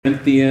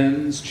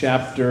Corinthians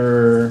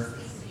chapter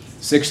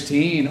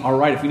 16. All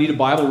right, if you need a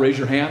Bible, raise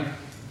your hand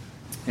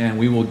and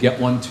we will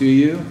get one to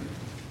you.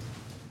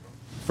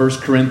 1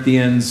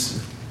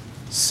 Corinthians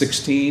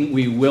 16.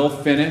 We will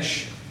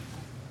finish,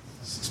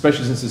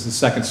 especially since it's the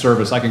second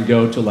service. I can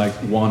go to like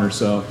 1 or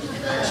so.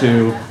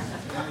 2.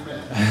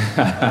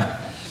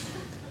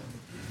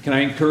 Can I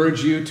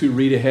encourage you to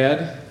read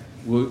ahead?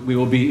 We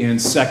will be in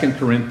 2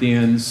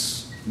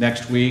 Corinthians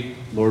next week,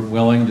 Lord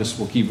willing.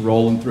 We'll keep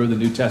rolling through the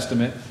New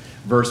Testament,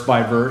 verse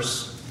by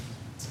verse.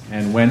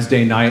 And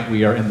Wednesday night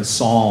we are in the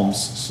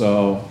Psalms.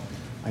 So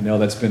I know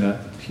that's been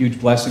a huge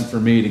blessing for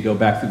me to go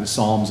back through the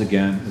Psalms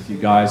again with you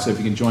guys. So if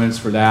you can join us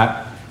for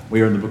that,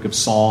 we are in the book of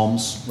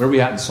Psalms. Where are we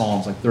at in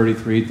Psalms? Like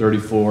 33,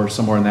 34,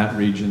 somewhere in that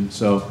region.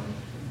 So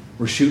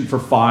we're shooting for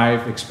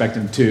 5,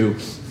 expecting 2.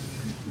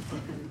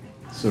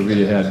 So read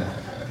ahead.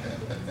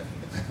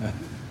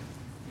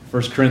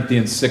 1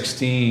 Corinthians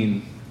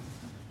 16.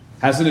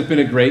 Hasn't it been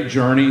a great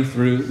journey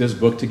through this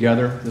book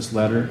together, this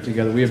letter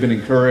together? We have been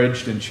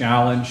encouraged and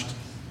challenged,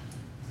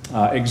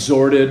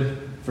 exhorted,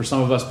 for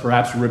some of us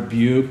perhaps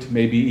rebuked,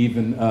 maybe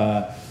even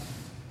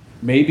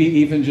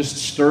just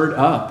stirred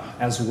up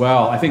as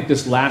well. I think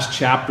this last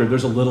chapter,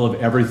 there's a little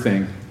of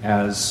everything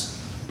as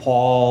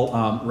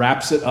Paul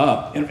wraps it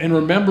up. And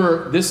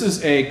remember, this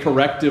is a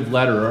corrective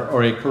letter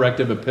or a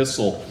corrective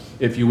epistle,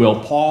 if you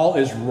will. Paul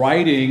is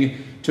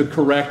writing to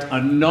correct a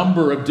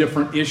number of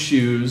different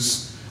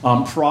issues,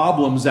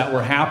 problems that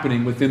were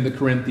happening within the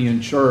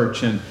Corinthian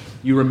church. And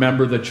you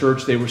remember the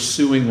church, they were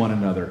suing one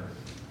another.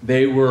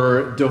 They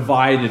were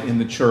divided in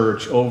the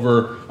church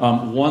over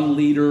one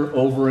leader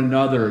over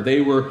another. They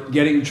were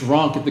getting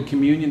drunk at the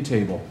communion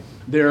table.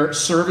 Their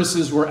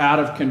services were out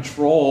of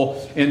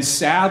control. And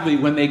sadly,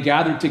 when they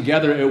gathered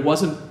together,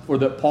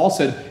 Paul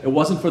said, it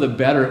wasn't for the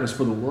better, it was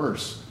for the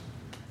worse.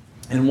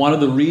 And one of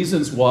the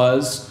reasons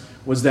was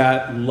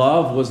that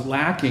love was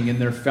lacking in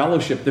their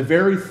fellowship. The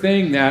very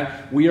thing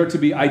that we are to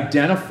be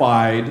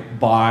identified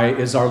by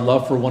is our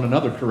love for one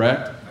another,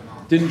 correct?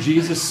 Didn't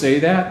Jesus say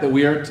that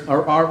we are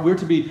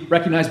to be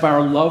recognized by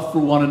our love for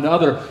one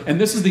another? And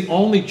this is the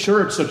only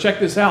church, so check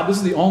this out, this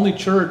is the only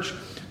church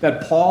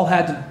that Paul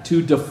had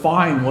to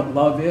define what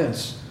love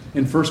is.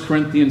 In 1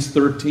 Corinthians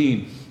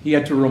 13, he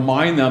had to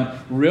remind them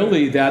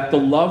really that the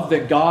love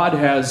that God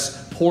has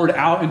poured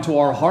out into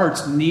our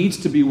hearts needs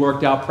to be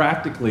worked out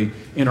practically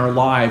in our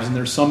lives. And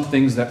there's some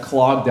things that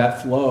clog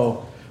that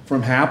flow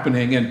from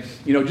happening. And,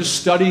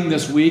 just studying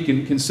this week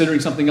and considering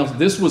something else,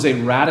 this was a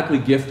radically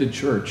gifted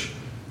church.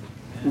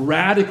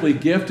 Radically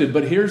gifted.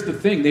 But here's the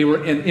thing. They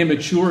were an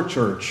immature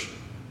church.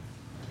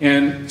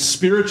 And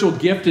spiritual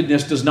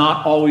giftedness does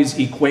not always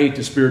equate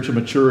to spiritual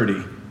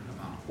maturity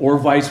or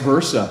vice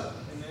versa.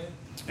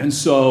 And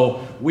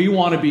so we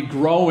want to be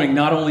growing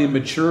not only in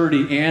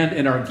maturity and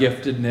in our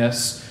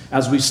giftedness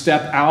as we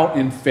step out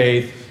in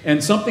faith.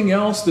 And something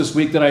else this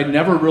week that I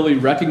never really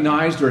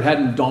recognized or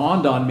hadn't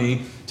dawned on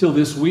me till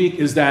this week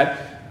is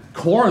that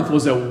Corinth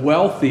was a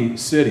wealthy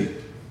city.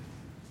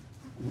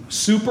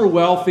 Super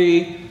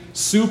wealthy,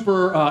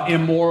 super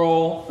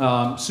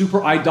immoral,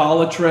 super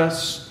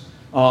idolatrous.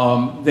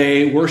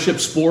 They worship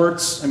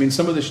sports. I mean,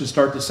 some of this should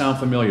start to sound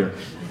familiar.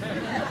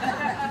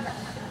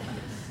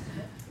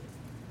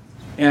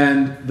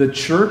 And the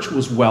church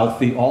was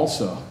wealthy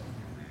also.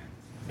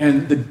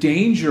 And the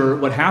danger,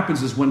 what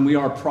happens is when we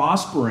are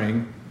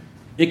prospering,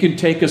 it can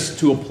take us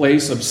to a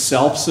place of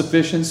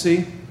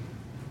self-sufficiency.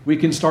 We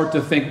can start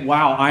to think,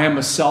 wow, I am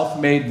a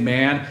self-made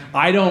man.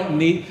 I don't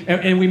need,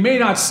 and we may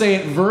not say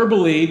it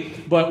verbally,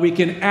 but we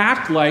can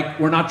act like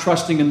we're not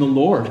trusting in the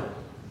Lord.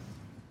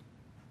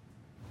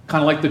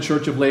 Kind of like the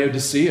church of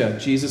Laodicea.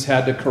 Jesus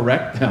had to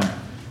correct them.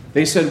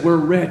 They said, we're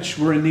rich,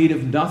 we're in need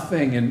of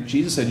nothing. And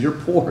Jesus said, you're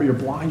poor, you're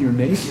blind, you're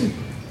naked.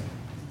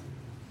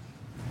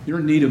 You're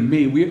in need of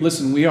me.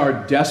 We are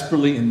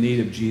desperately in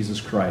need of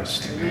Jesus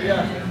Christ.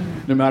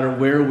 No matter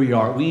where we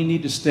are, we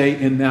need to stay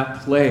in that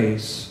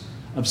place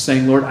of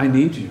saying, Lord, I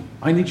need you.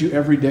 I need you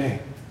every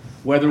day.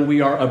 Whether we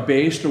are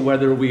abased or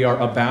whether we are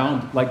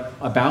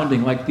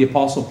abounding, like the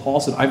Apostle Paul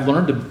said, I've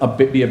learned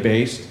to be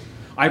abased.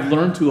 I've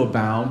learned to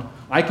abound.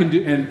 I can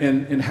do,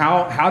 and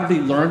how did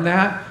he learn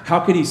that? How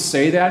could he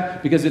say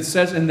that? Because it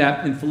says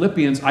in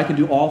Philippians, I can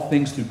do all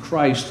things through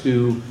Christ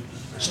who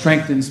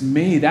strengthens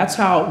me. That's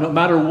how, no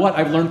matter what,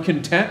 I've learned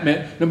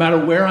contentment, no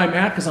matter where I'm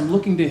at, because I'm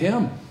looking to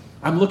him.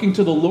 I'm looking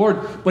to the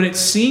Lord. But it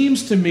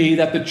seems to me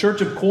that the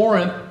church of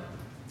Corinth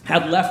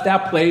had left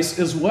that place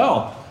as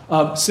well.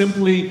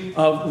 Simply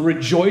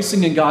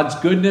rejoicing in God's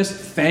goodness,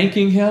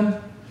 thanking him,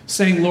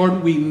 saying,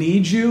 Lord, we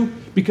need you.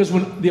 Because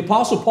when the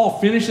Apostle Paul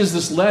finishes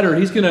this letter,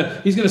 he's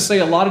gonna say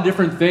a lot of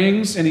different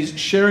things, and he's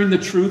sharing the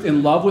truth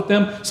in love with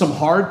them, some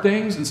hard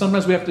things, and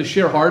sometimes we have to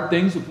share hard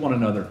things with one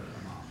another.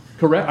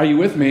 Correct? Are you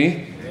with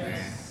me?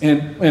 Yes.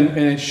 And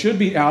it should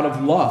be out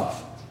of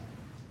love.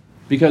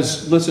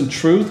 Because, listen,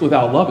 truth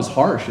without love is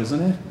harsh,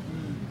 isn't it?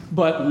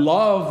 But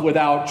love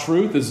without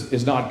truth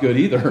is not good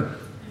either.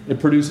 It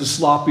produces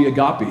sloppy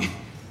agape,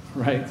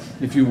 right?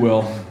 If you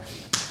will.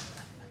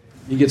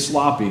 You get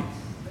sloppy.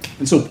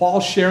 And so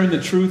Paul's sharing the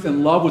truth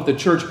and love with the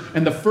church.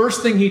 And the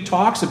first thing he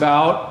talks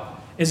about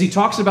is he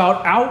talks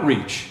about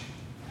outreach.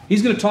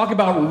 He's going to talk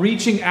about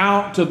reaching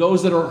out to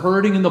those that are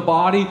hurting in the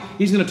body.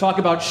 He's going to talk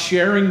about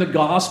sharing the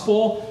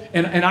gospel.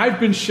 And I've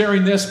been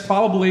sharing this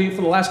probably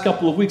for the last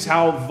couple of weeks,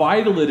 how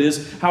vital it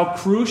is, how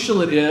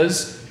crucial it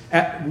is.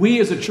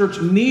 We as a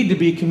church need to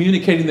be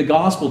communicating the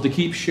gospel, to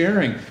keep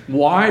sharing.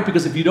 Why?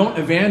 Because if you don't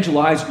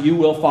evangelize, you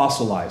will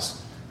fossilize.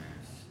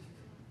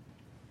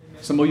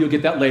 Some of you will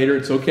get that later.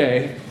 It's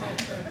okay.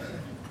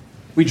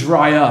 We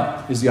dry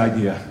up is the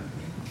idea.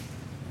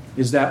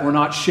 Is that we're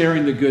not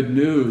sharing the good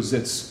news.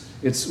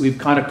 We've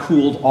kind of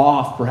cooled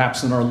off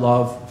perhaps in our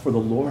love for the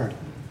Lord.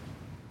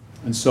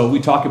 And so we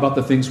talk about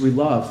the things we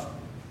love.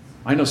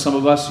 I know some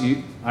of us,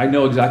 I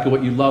know exactly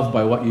what you love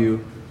by what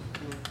you...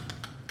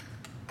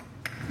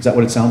 Is that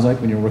what it sounds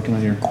like when you're working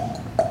on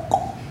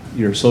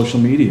your social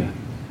media?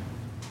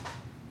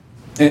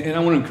 And I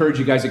want to encourage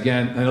you guys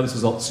again. I know this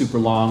is super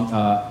long.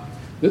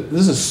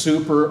 This is a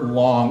super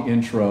long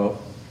intro.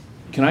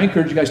 Can I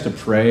encourage you guys to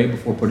pray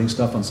before putting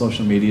stuff on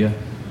social media?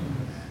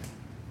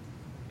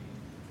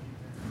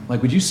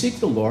 Like, would you seek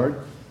the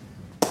Lord?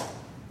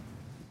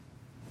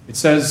 It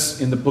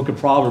says in the book of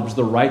Proverbs,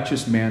 the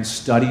righteous man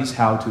studies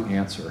how to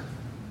answer.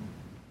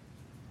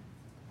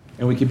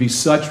 And we can be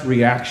such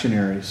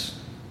reactionaries.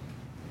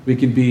 We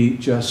can be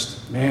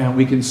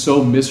we can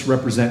so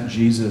misrepresent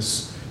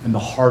Jesus and the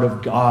heart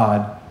of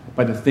God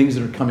by the things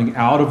that are coming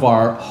out of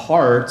our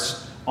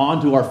hearts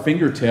onto our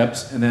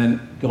fingertips and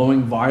then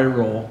going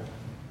viral,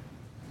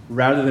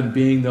 rather than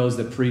being those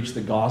that preach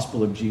the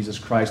gospel of Jesus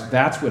Christ.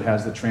 That's what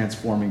has the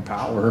transforming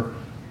power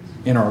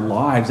in our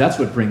lives. That's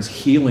what brings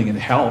healing and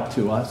help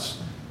to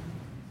us.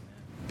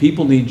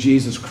 People need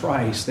Jesus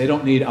Christ. They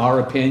don't need our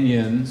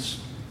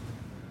opinions.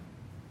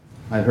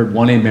 I heard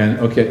one amen.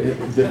 Okay,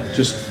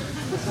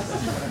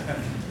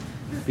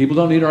 people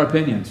don't need our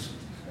opinions.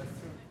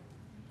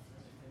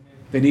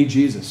 They need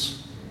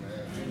Jesus.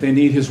 They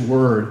need His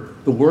Word.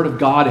 The Word of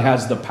God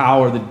has the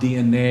power, the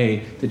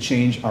DNA to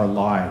change our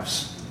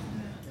lives.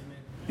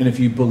 And if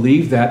you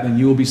believe that, then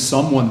you will be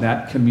someone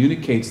that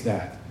communicates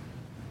that.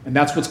 And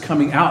that's what's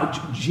coming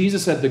out.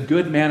 Jesus said the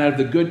good man out of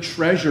the good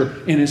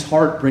treasure in his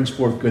heart brings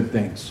forth good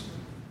things.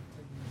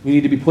 We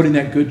need to be putting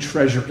that good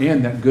treasure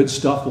in. That good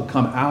stuff will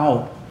come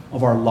out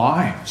of our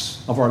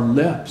lives, of our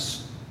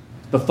lips.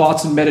 The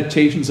thoughts and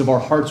meditations of our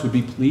hearts would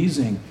be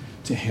pleasing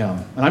to Him.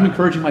 And I'm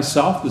encouraging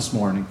myself this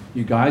morning,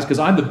 you guys, because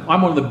I'm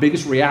one of the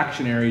biggest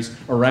reactionaries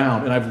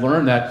around. And I've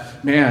learned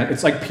that, man,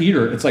 it's like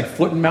Peter. It's like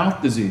foot and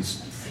mouth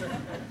disease.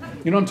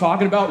 You know what I'm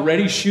talking about?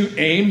 Ready, shoot,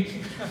 aim.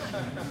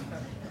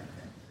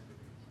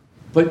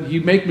 But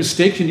you make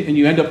mistakes and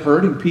you end up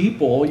hurting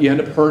people. You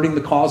end up hurting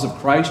the cause of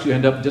Christ. You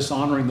end up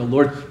dishonoring the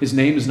Lord. His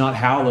name is not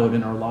hallowed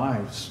in our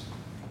lives.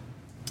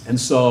 And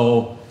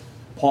so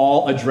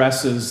Paul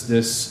addresses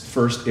this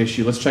first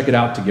issue. Let's check it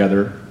out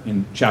together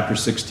in chapter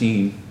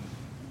 16.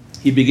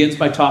 He begins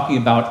by talking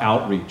about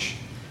outreach.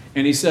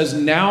 And he says,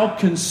 now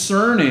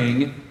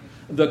concerning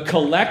the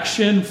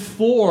collection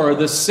for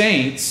the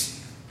saints,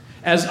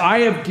 as I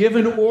have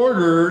given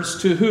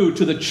orders to who?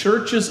 To the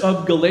churches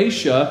of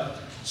Galatia,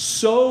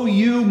 so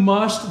you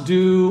must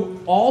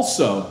do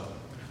also.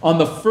 On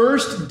the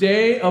first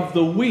day of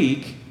the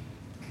week,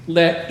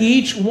 let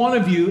each one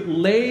of you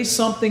lay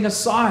something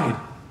aside,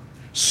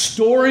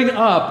 storing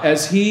up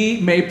as he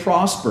may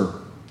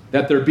prosper,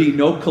 that there be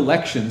no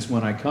collections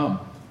when I come.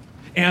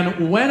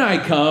 And when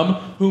I come,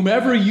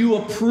 whomever you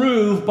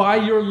approve by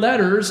your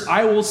letters,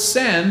 I will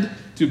send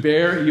to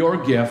bear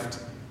your gift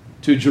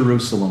to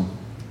Jerusalem.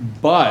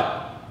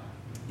 But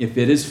if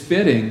it is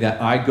fitting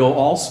that I go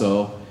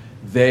also,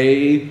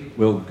 they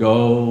will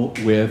go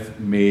with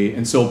me.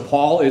 And so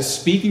Paul is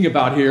speaking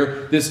about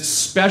here this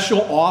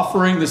special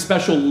offering, this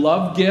special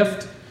love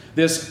gift,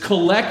 this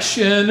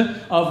collection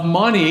of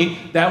money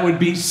that would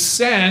be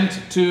sent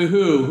to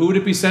who? Who would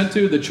it be sent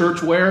to? The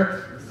church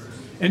where?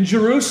 In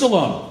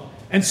Jerusalem.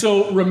 And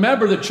so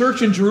remember, the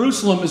church in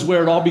Jerusalem is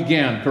where it all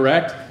began,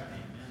 correct?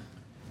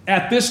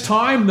 At this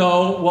time,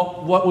 though,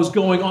 what was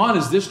going on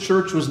is this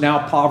church was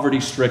now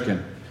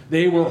poverty-stricken.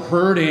 They were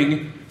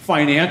hurting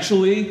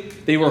financially.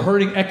 They were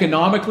hurting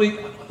economically.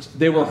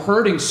 They were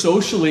hurting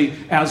socially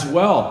as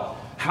well.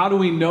 How do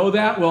we know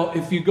that? Well,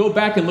 if you go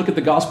back and look at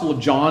the Gospel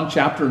of John,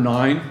 chapter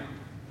 9,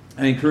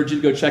 I encourage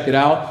you to go check it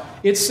out.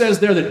 It says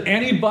there that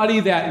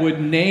anybody that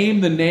would name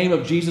the name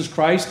of Jesus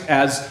Christ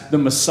as the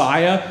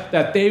Messiah,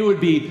 that they would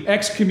be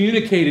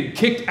excommunicated,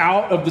 kicked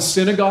out of the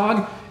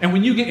synagogue. And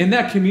when you get in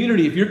that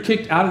community, if you're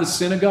kicked out of the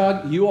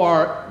synagogue, you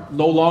are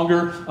no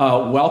longer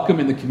welcome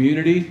in the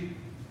community.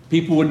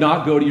 People would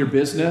not go to your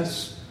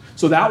business.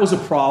 So that was a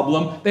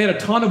problem. They had a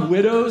ton of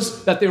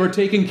widows that they were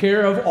taking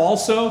care of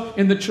also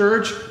in the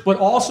church. But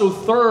also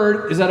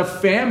third is that a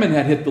famine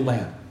had hit the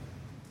land.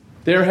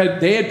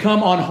 They had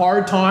come on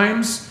hard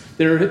times.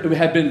 There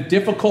had been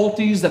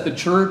difficulties that the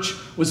church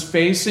was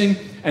facing.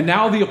 And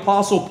now the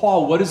Apostle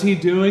Paul, what is he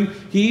doing?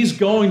 He's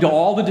going to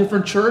all the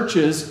different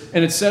churches.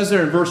 And it says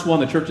there in verse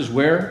 1, the church is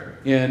where?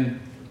 In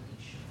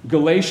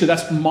Galatia,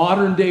 that's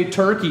modern-day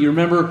Turkey. You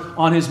remember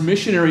on his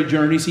missionary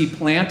journeys, he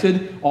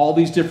planted all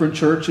these different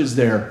churches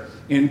there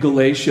in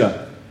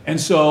Galatia. And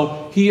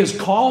so he is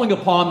calling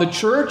upon the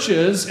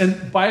churches,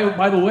 and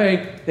by the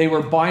way, they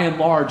were by and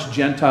large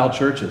Gentile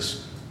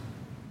churches,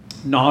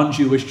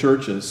 non-Jewish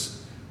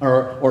churches,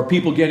 or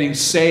people getting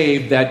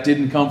saved that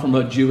didn't come from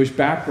a Jewish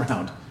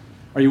background.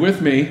 Are you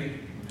with me?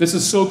 This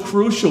is so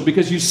crucial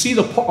because you see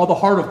the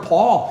heart of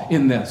Paul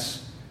in this.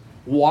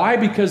 Why?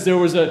 Because there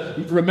was a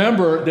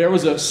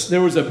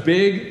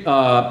big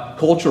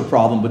culture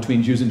problem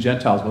between Jews and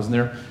Gentiles, wasn't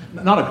there?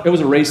 It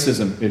was a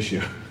racism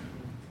issue.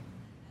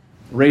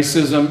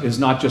 Racism is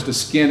not just a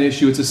skin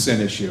issue, it's a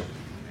sin issue.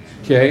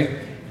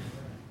 Okay?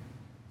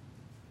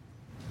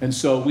 And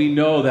so we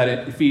know that in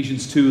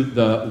Ephesians 2,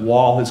 the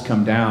wall has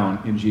come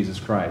down in Jesus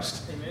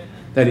Christ. Amen.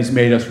 That he's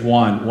made us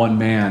one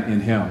man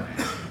in him.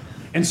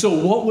 And so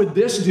what would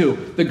this do?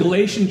 The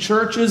Galatian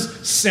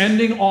churches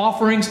sending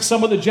offerings,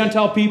 some of the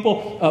Gentile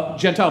people,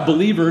 Gentile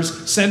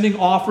believers sending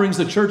offerings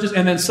to churches,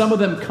 and then some of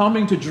them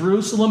coming to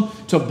Jerusalem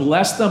to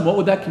bless them. What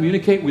would that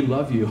communicate? We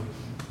love you.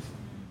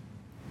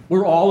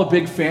 We're all a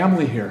big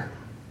family here.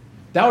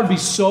 That would be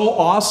so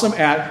awesome.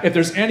 If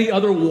there's any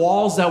other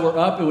walls that were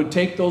up, it would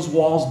take those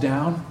walls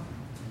down.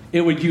 It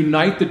would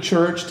unite the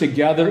church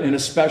together in a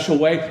special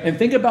way. And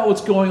think about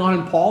what's going on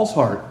in Paul's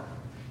heart.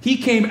 He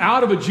came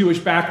out of a Jewish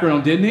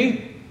background, didn't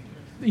he?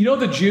 You know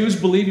what the Jews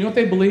believed? You know what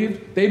they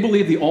believed? They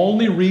believed the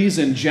only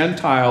reason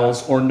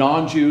Gentiles or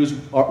non-Jews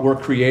were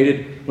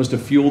created was to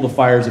fuel the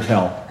fires of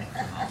hell.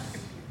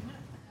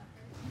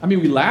 I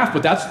mean, we laugh,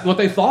 but that's what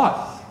they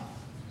thought.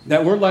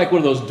 That we're like one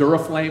of those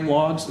Duraflame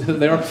logs.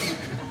 They're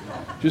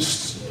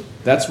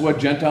that's what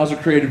Gentiles are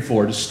created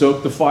for, to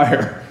stoke the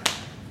fire.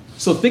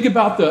 So think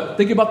about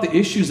the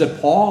issues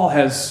that Paul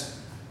has,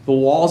 the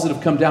walls that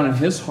have come down in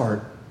his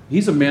heart.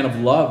 He's a man of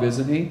love,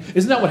 isn't he?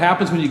 Isn't that what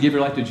happens when you give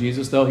your life to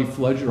Jesus, though? He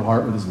floods your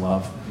heart with his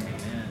love.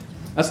 Amen.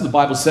 That's what the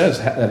Bible says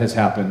that has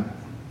happened,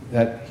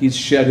 that he's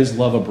shed his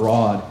love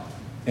abroad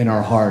in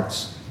our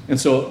hearts. And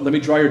so let me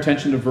draw your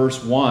attention to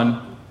verse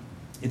 1.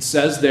 It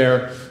says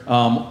there,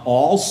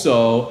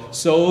 also,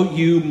 so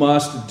you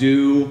must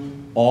do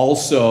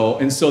also.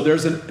 And so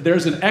there's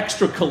an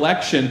extra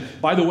collection.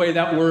 By the way,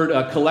 that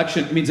word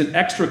collection means an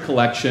extra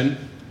collection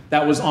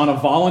that was on a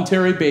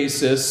voluntary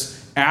basis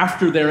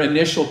after their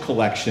initial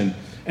collection.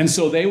 And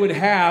so they would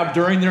have,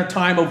 during their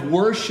time of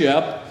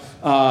worship,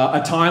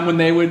 a time when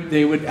they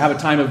would have a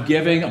time of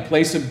giving, a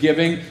place of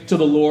giving to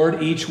the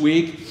Lord each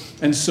week.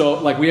 And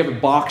so, like, we have a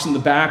box in the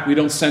back. We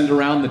don't send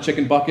around the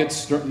chicken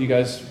buckets. You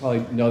guys probably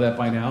know that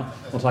by now.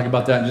 We'll talk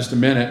about that in just a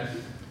minute.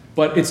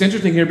 But it's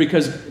interesting here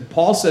because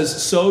Paul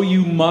says, so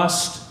you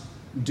must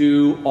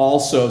do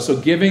also. So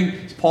giving,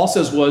 Paul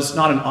says, was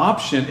not an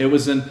option. It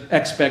was an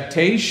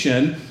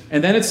expectation.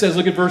 And then it says,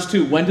 look at verse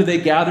 2. When did they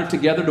gather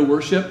together to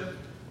worship?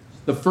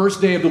 The first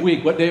day of the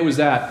week. What day was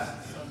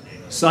that?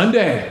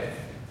 Sunday.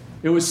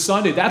 It was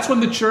Sunday. That's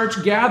when the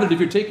church gathered. If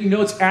you're taking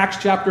notes, Acts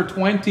chapter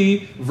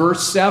 20,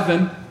 verse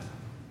 7.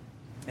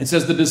 It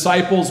says the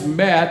disciples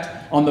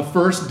met on the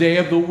first day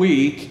of the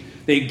week.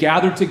 They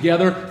gathered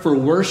together for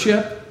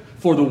worship,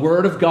 for the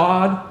Word of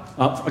God,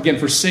 again,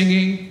 for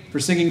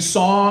singing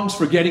songs,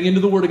 for getting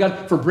into the Word of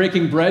God, for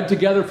breaking bread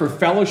together, for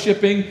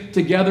fellowshipping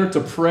together,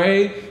 to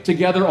pray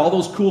together, all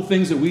those cool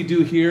things that we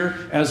do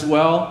here as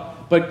well.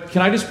 But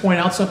can I just point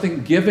out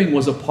something? Giving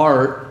was a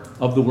part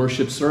of the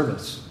worship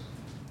service.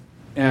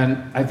 And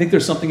I think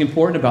there's something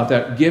important about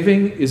that.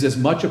 Giving is as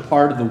much a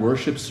part of the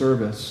worship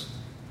service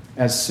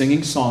as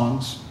singing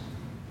songs,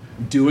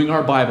 doing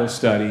our Bible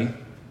study,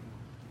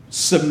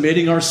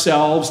 submitting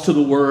ourselves to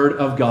the Word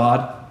of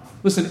God.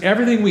 Listen,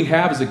 everything we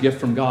have is a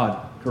gift from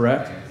God,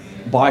 correct?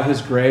 By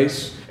His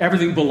grace.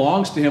 Everything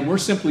belongs to Him. We're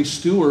simply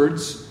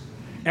stewards.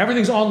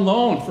 Everything's on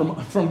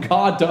loan from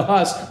God to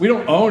us. We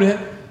don't own it.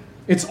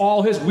 It's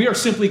all His. We are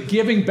simply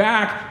giving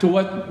back to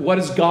what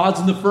is God's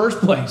in the first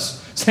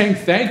place, saying,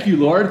 thank you,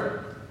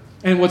 Lord.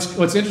 And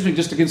what's interesting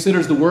just to consider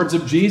is the words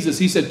of Jesus.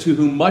 He said, to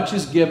whom much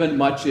is given,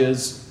 much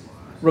is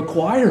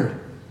required.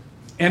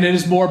 And it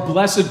is more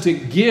blessed to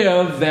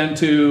give than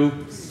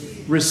to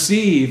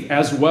receive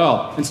as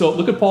well. And so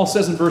look what Paul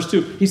says in verse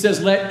 2. He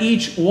says, let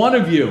each one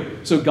of you.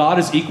 So God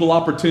is equal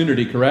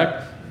opportunity,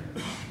 correct?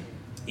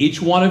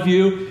 Each one of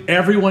you,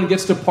 everyone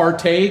gets to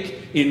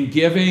partake in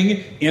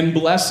giving, in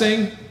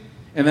blessing.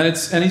 And then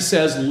he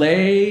says,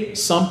 lay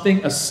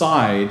something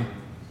aside,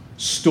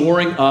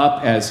 storing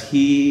up as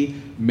he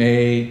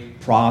may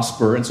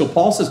prosper. And so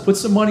Paul says, put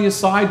some money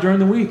aside during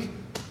the week.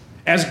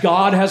 As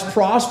God has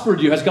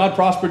prospered you. Has God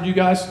prospered you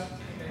guys?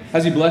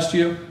 Has He blessed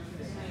you?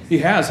 He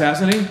has,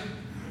 hasn't He?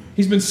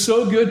 He's been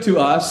so good to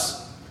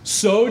us,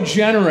 so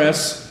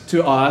generous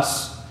to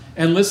us.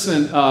 And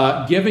listen,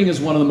 giving is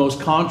one of the most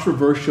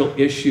controversial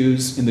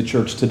issues in the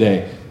church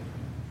today.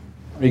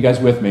 Are you guys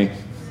with me?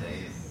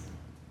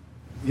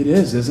 It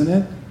is, isn't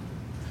it?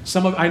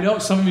 I know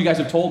some of you guys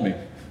have told me.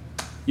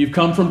 You've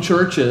come from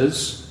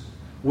churches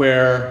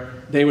where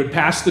they would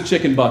pass the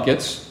chicken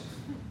buckets.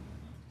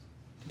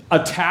 A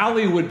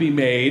tally would be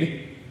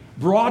made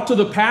brought to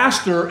the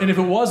pastor, and if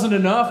it wasn't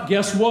enough,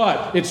 guess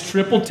what? It's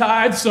triple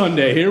tithe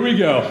Sunday. Here we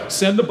go.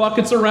 Send the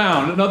buckets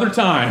around another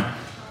time.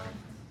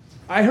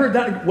 I heard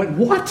that.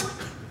 What?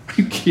 Are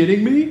you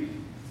kidding me?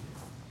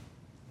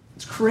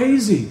 It's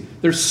crazy.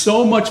 There's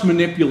so much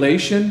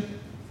manipulation.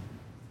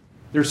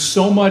 There's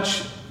so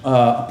much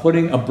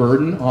putting a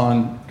burden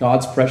on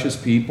God's precious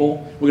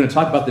people. We're going to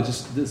talk about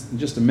this in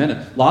just a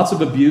minute. Lots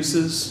of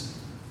abuses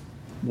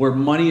where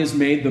money is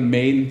made the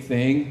main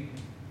thing.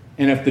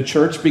 And if the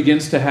church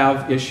begins to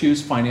have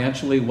issues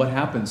financially, what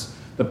happens?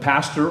 The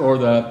pastor or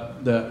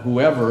the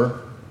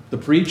whoever, the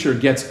preacher,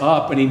 gets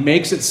up and he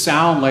makes it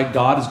sound like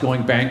God is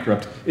going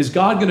bankrupt. Is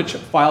God going to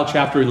file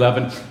Chapter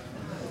 11?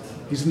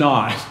 He's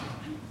not.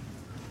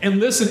 And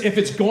listen, if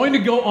it's going to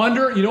go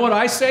under, you know what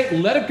I say?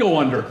 Let it go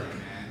under.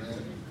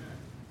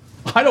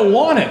 I don't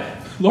want it.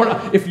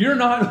 Lord, if you're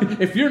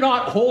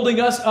not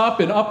holding us up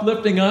and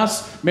uplifting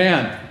us,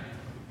 man,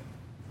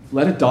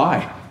 let it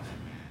die.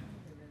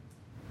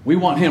 We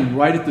want him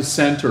right at the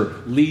center,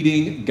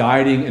 leading,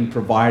 guiding, and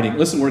providing.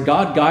 Listen, where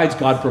God guides,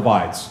 God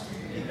provides.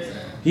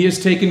 He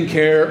has taken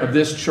care of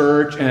this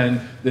church,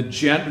 and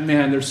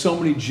there's so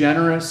many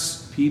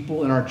generous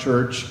people in our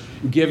church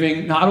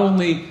giving not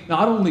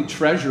only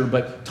treasure,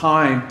 but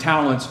time,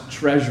 talents,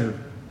 treasure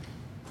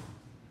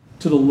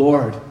to the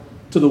Lord,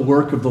 to the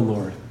work of the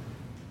Lord.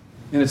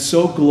 And it's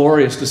so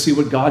glorious to see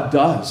what God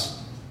does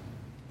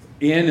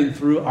in and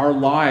through our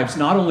lives,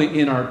 not only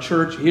in our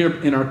church,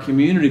 here in our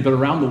community, but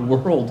around the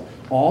world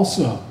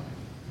also.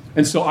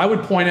 And so I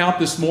would point out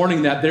this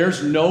morning that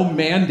there's no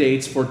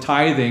mandates for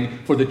tithing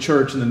for the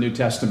church in the New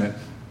Testament.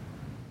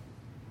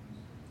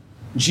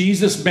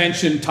 Jesus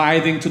mentioned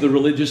tithing to the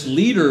religious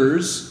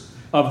leaders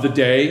of the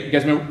day. You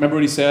guys remember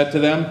what he said to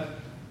them?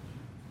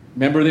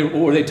 Remember, what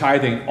were they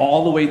tithing?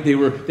 All the way, they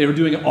were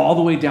doing it all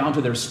the way down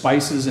to their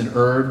spices and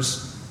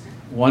herbs.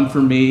 1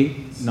 for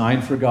me,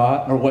 9 for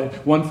God. Or what?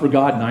 1 for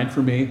God, 9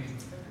 for me.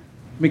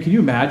 I mean, can you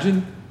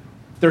imagine?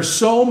 They're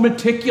so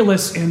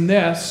meticulous in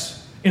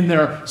this, in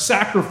their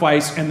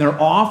sacrifice and their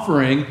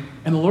offering.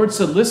 And the Lord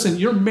said, listen,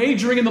 you're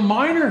majoring in the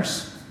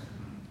minors.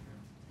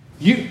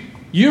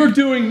 You're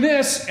doing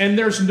this, and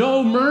there's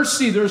no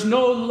mercy. There's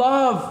no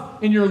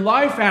love in your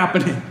life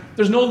happening.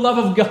 There's no love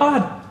of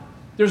God.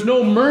 There's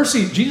no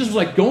mercy. Jesus was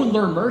like, go and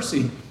learn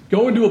mercy.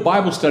 Go and do a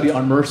Bible study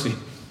on mercy.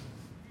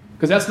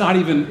 Because that's not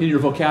even in your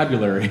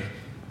vocabulary.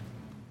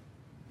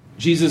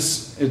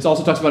 Jesus, it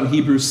also talks about in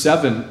Hebrews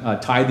 7,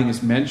 tithing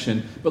is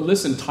mentioned. But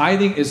listen,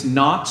 tithing is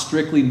not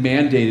strictly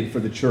mandated for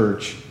the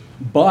church,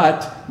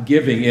 but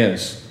giving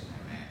is.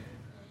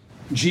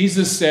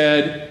 Jesus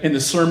said in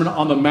the Sermon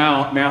on the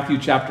Mount, Matthew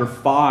chapter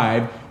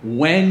 5,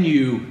 when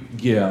you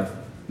give.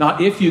 Not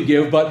if you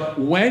give, but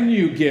when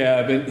you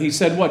give. And he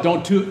said, what?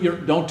 Don't toot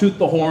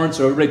the horn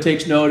so everybody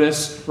takes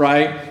notice,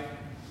 right?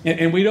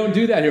 And we don't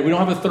do that here. We don't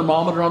have a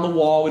thermometer on the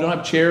wall. We don't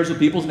have chairs with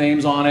people's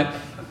names on it.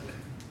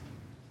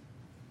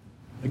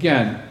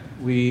 Again,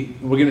 we're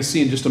going to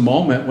see in just a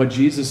moment what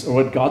Jesus or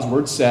what God's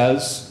Word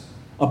says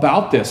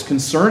about this,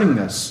 concerning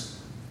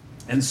this.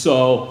 And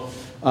so,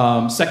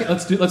 let's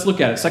look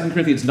at it. 2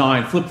 Corinthians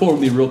 9. Flip forward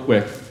with me real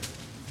quick,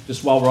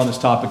 just while we're on this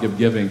topic of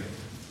giving.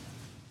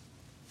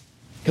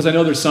 Because I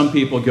know there's some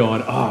people going,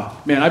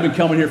 man, I've been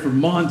coming here for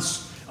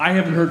months. I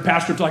haven't heard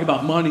Pastor talk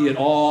about money at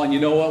all. And you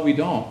know what? We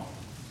don't.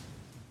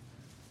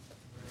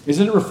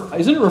 Isn't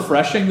it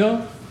refreshing,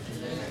 though?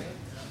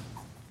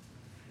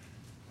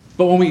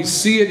 But when we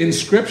see it in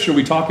Scripture,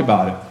 we talk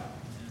about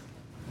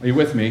it. Are you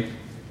with me?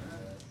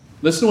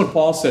 Listen to what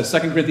Paul says, 2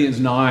 Corinthians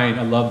 9.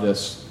 I love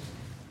this.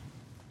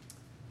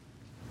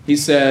 He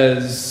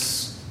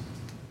says,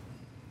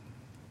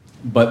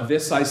 but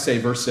this I say,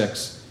 verse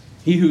 6,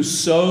 he who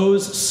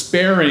sows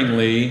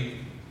sparingly,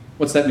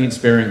 what's that mean,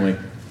 sparingly?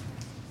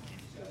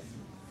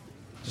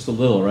 Just a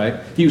little, right?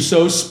 He who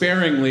sows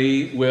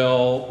sparingly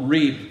will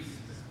reap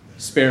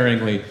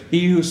sparingly.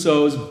 He who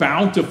sows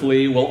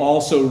bountifully will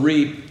also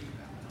reap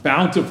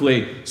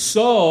bountifully.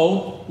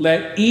 So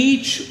let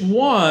each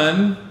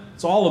one,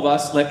 it's all of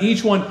us, let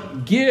each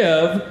one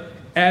give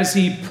as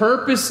he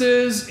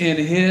purposes in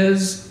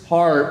his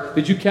heart.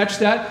 Did you catch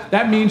that?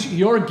 That means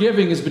your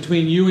giving is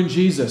between you and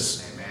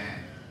Jesus.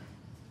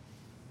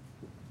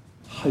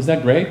 Is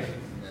that great?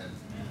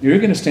 You're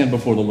going to stand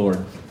before the Lord.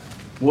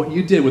 What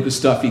you did with the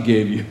stuff he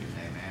gave you.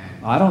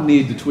 I don't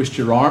need to twist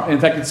your arm. In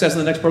fact, it says in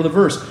the next part of the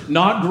verse,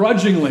 not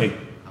grudgingly.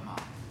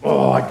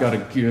 Oh, I got to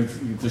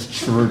give this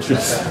church.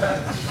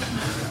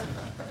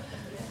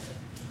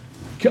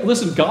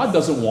 Listen, God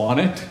doesn't want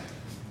it.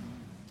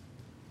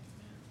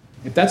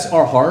 If that's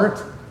our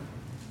heart.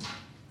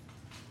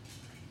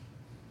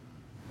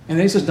 And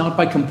then he says not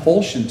by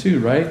compulsion too,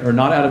 right? Or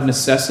not out of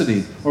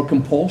necessity or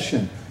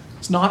compulsion.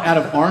 It's not out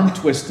of arm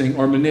twisting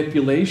or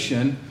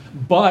manipulation.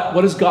 But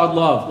what does God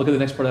love? Look at the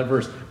next part of that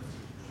verse.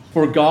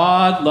 For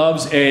God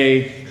loves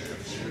a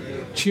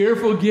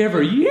cheerful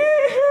giver.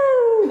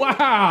 Yee-hoo!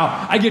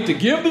 Wow! I get to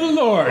give to the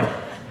Lord.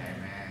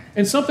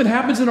 And something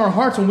happens in our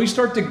hearts when we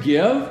start to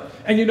give.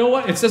 And you know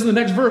what? It says in the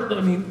next verse,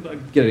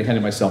 get ahead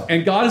of myself.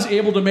 And God is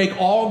able to make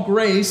all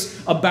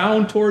grace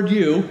abound toward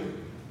you.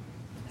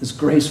 His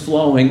grace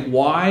flowing.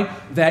 Why?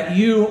 That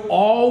you,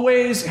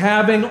 always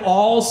having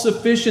all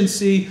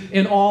sufficiency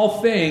in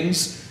all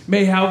things,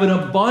 may have an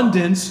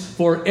abundance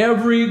for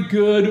every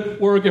good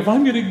work. If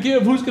I'm going to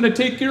give, who's going to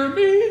take care of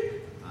me?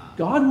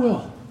 God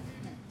will.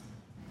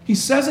 He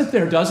says it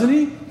there, doesn't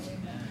he?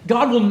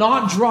 God will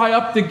not dry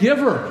up the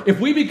giver. If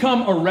we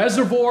become a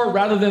reservoir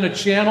rather than a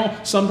channel,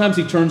 sometimes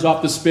he turns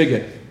off the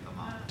spigot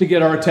to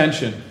get our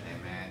attention.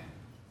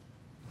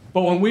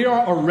 But when we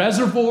are a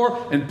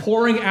reservoir and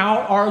pouring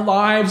out our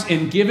lives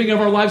and giving of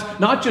our lives,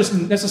 not just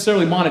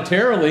necessarily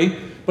monetarily,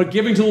 but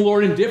giving to the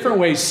Lord in different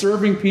ways,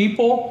 serving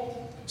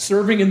people,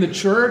 serving in the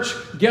church,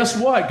 guess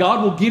what?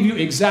 God will give you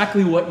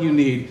exactly what you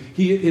need.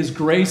 His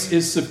grace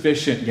is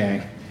sufficient,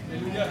 gang.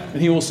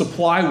 And he will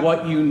supply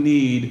what you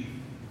need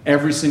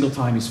every single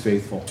time he's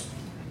faithful.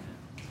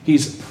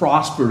 He's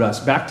prospered us.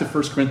 Back to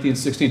 1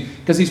 Corinthians 16.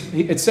 Because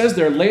it says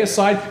there, lay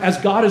aside as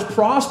God has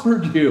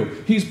prospered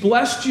you. He's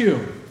blessed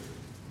you.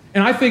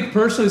 And I think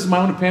personally, this is my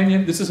own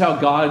opinion, this is how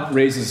God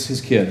raises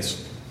his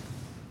kids.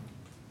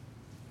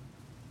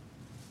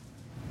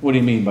 What do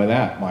you mean by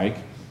that, Mike?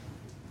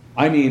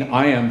 I mean,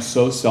 I am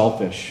so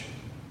selfish.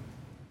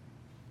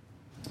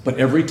 But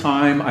every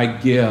time I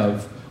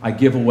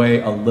give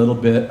away a little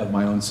bit of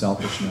my own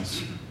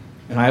selfishness.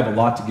 And I have a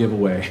lot to give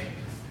away.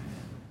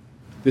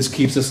 This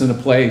keeps us in a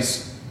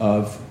place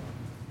of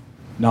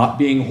not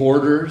being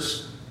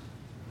hoarders,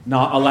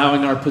 not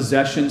allowing our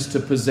possessions to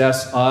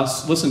possess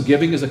us. Listen,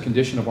 giving is a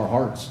condition of our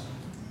hearts.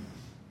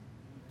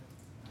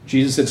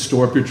 Jesus said,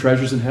 store up your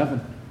treasures in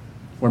heaven,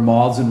 where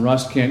moths and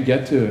rust can't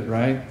get to it,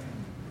 right?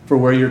 For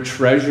where your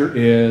treasure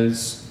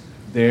is,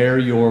 there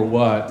your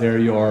what? There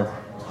your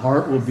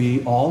heart will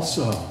be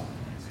also.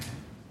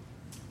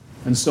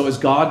 And so as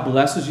God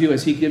blesses you,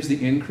 as he gives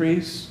the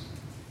increase,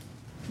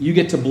 you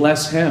get to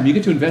bless him. You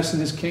get to invest in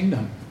his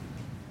kingdom.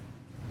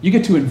 You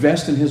get to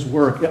invest in his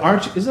work.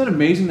 Isn't that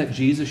amazing that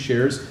Jesus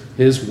shares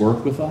his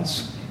work with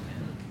us?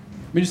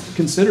 I mean, just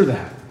consider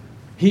that.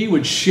 He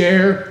would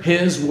share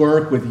his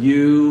work with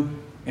you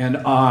and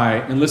I.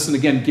 And listen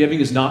again, giving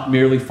is not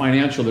merely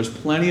financial. There's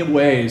plenty of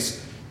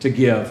ways to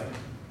give.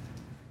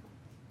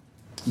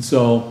 And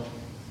so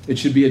it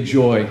should be a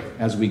joy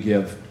as we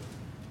give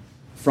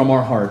from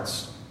our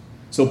hearts.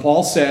 So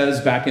Paul says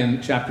back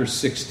in chapter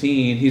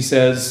 16, he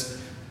says,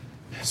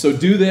 so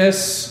do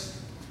this,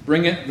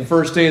 bring it the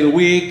first day of the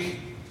week,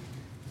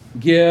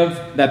 give,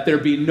 that there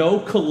be no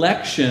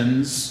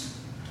collections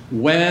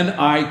when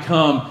I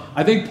come.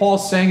 I think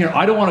Paul's saying here,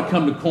 I don't want to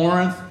come to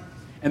Corinth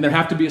and there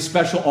have to be a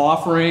special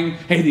offering.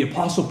 Hey, the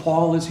Apostle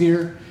Paul is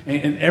here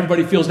and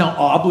everybody feels now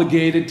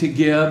obligated to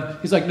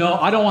give. He's like, no,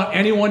 I don't want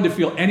anyone to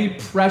feel any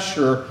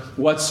pressure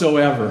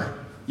whatsoever.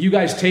 You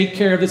guys take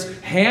care of this,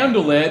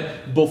 handle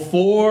it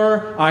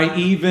before I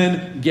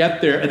even get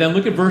there. And then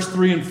look at verse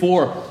 3 and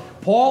 4.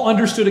 Paul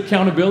understood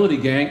accountability,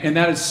 gang, and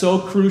that is so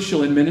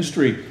crucial in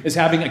ministry, is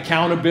having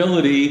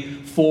accountability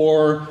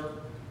for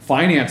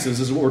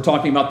finances, is what we're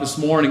talking about this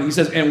morning. He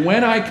says, and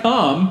when I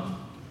come,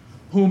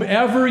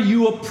 whomever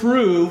you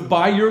approve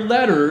by your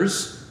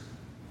letters,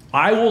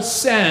 I will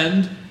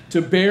send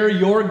to bear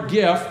your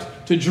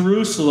gift to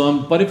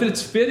Jerusalem. But if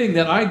it's fitting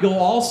that I go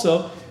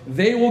also,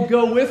 they will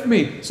go with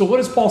me. So what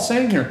is Paul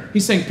saying here?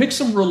 He's saying pick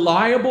some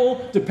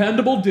reliable,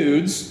 dependable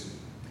dudes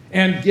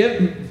and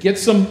get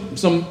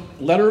some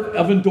letter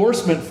of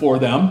endorsement for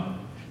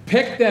them.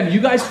 Pick them.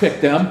 You guys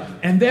pick them.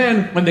 And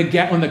then when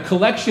the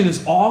collection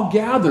is all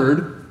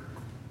gathered,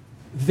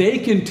 they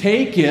can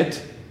take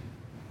it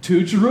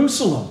to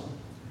Jerusalem.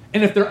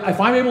 And if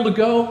I'm able to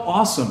go,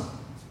 awesome.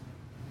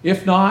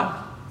 If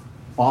not,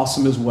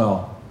 awesome as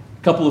well.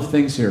 A couple of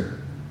things here.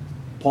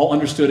 Paul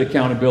understood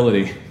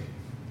accountability.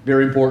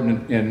 Very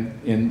important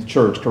in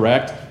church,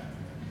 correct?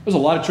 There's a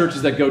lot of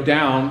churches that go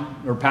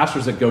down, or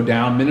pastors that go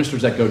down,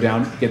 ministers that go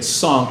down, get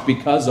sunk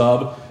because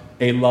of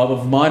a love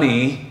of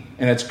money,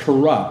 and it's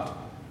corrupt.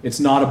 It's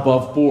not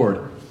above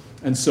board.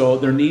 And so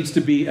there needs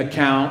to be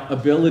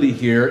accountability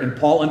here, and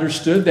Paul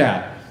understood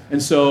that.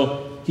 And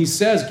so he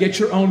says, get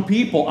your own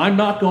people. I'm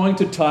not going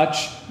to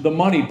touch the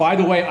money. By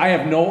the way, I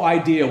have no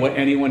idea what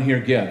anyone here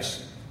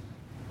gives.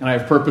 And I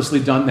have purposely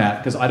done that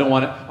because I don't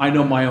want to, I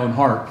know my own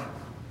heart.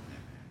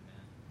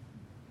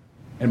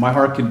 And my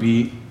heart can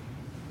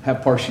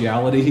have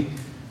partiality,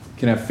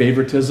 can have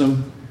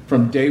favoritism.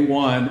 From day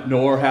one,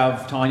 nor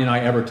have Tanya and I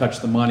ever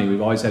touched the money.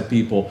 We've always had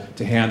people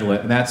to handle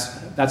it. And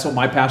that's what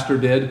my pastor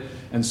did.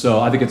 And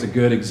so I think it's a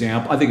good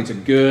example. I think it's a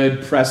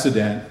good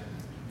precedent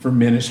for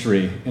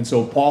ministry. And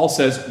so Paul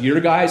says, your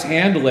guys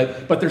handle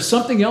it. But there's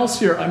something else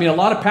here. I mean, a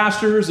lot of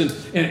pastors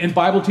and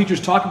Bible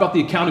teachers talk about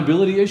the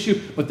accountability issue.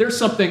 But there's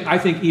something I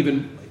think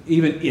even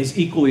is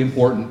equally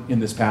important in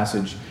this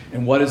passage.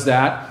 And what is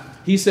that?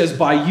 He says,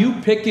 by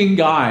you picking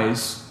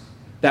guys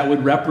that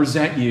would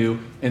represent you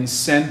and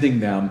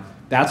sending them,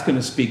 that's going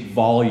to speak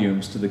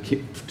volumes to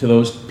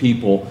those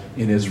people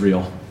in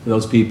Israel, to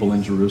those people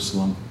in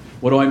Jerusalem.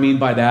 What do I mean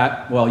by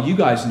that? Well, you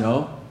guys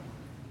know.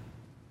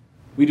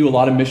 We do a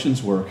lot of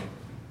missions work.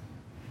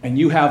 And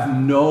you have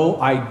no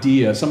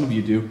idea, some of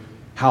you do,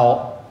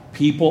 how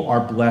people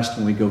are blessed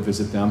when we go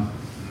visit them.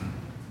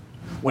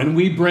 when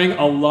we bring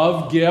a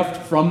love gift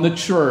from the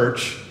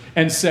church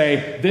and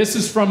say, this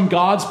is from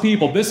God's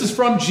people, this is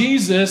from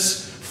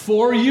Jesus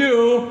for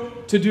you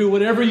to do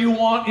whatever you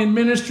want in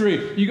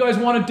ministry. You guys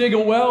want to dig a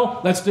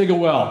well? Let's dig a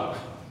well.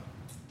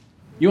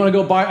 You want to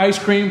go buy ice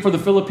cream for the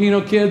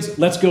Filipino kids?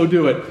 Let's go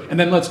do it. And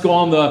then let's go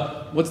on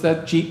what's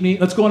that, jeepney?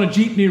 Let's go on a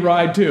jeepney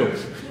ride too.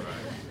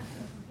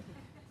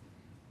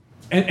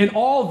 And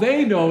all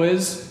they know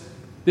is,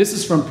 this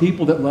is from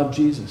people that love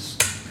Jesus.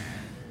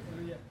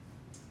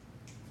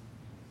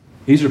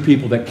 These are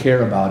people that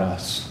care about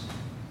us.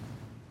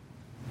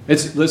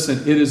 Listen,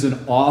 it is an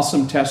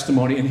awesome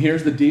testimony. And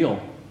here's the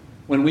deal.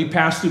 When we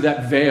pass through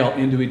that veil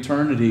into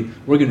eternity,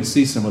 we're going to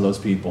see some of those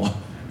people.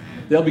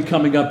 They'll be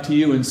coming up to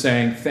you and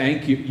saying,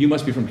 thank you. You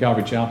must be from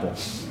Calvary Chapel.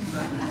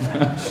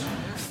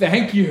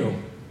 Thank you.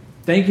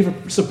 Thank you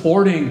for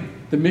supporting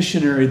the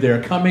missionary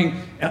there, coming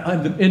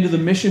into the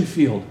mission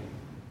field.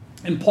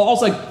 And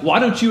Paul's like, why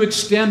don't you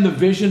extend the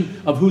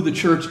vision of who the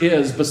church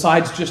is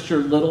besides just your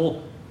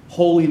little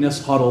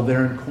holiness huddle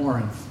there in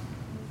Corinth?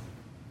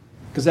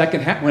 Because that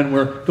can happen when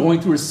we're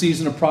going through a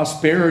season of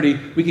prosperity.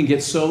 We can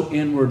get so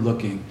inward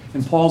looking.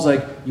 And Paul's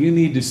like, you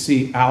need to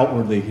see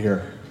outwardly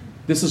here.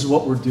 This is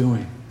what we're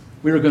doing.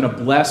 We are going to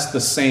bless the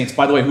saints.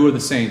 By the way, who are the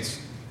saints?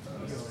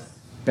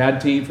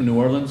 Bad team from New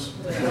Orleans?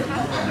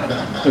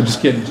 I'm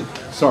just kidding.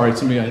 Sorry,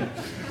 it's me.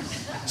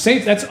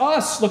 Saints, that's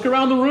us. Look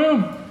around the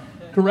room.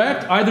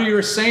 Correct? Either you're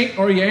a saint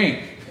or you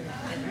ain't.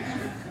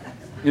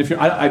 And if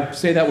I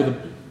say that with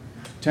a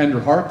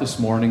tender heart this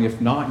morning.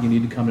 If not, you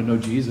need to come to know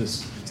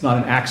Jesus. It's not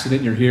an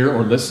accident you're here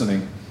or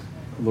listening.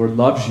 The Lord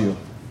loves you.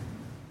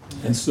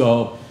 And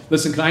so,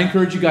 listen, can I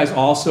encourage you guys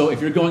also, if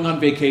you're going on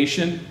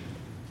vacation,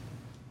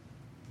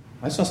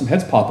 I saw some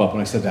heads pop up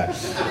when I said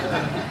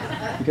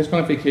that. You guys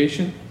going on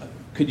vacation?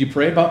 Could you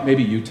pray about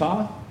maybe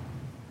Utah?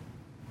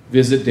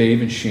 Visit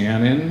Dave and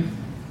Shannon.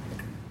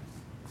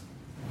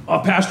 Oh,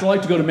 Pastor, I'd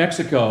like to go to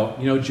Mexico.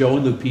 You know, Joe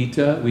and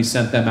Lupita, we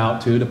sent them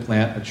out too to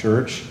plant a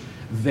church.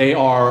 They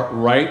are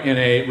right in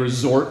a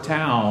resort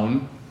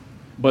town,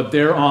 but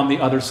they're on the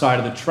other side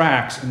of the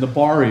tracks in the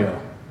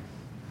barrio.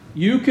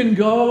 You can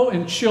go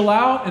and chill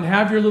out and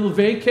have your little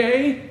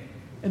vacay,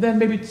 and then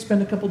maybe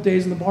spend a couple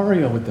days in the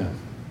barrio with them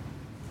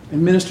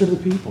and minister to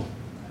the people.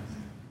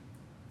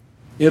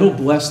 It'll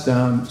bless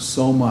them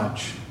so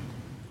much.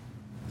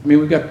 I mean,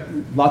 we've got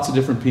lots of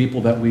different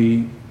people that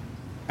we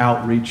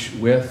outreach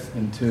with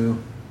and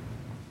to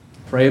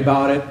pray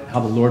about it, how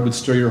the Lord would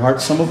stir your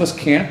heart. Some of us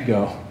can't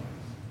go.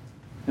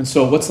 And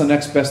so what's the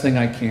next best thing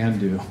I can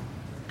do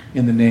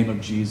in the name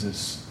of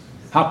Jesus?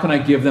 How can I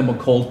give them a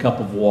cold cup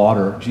of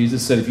water?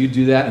 Jesus said, if you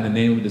do that in the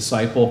name of a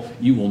disciple,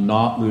 you will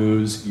not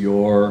lose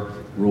your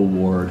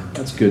reward.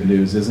 That's good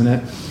news, isn't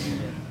it?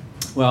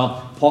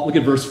 Well, Paul, look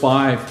at verse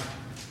 5.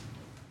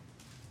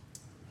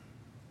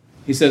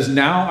 He says,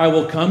 now I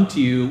will come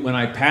to you when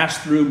I pass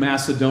through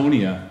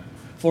Macedonia.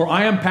 For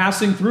I am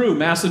passing through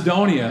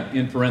Macedonia,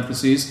 in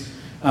parentheses,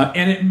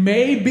 and it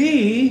may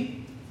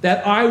be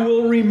that I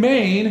will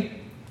remain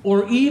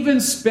or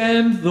even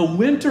spend the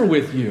winter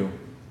with you,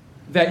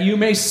 that you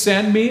may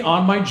send me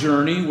on my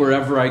journey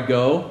wherever I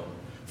go.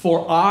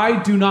 For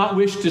I do not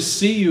wish to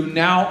see you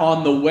now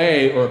on the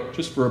way, or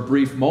just for a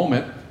brief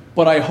moment,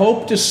 but I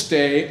hope to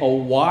stay a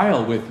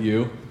while with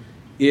you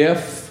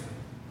if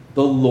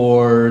the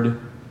Lord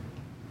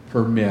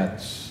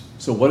permits.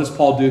 So what does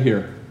Paul do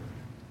here?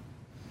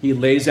 He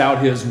lays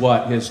out his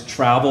what? His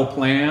travel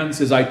plans,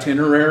 his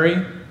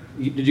itinerary.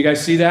 Did you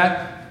guys see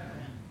that?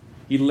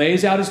 He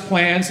lays out his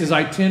plans, his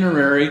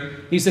itinerary.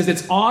 He says,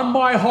 it's on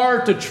my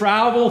heart to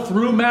travel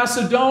through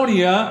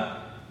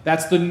Macedonia.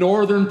 That's the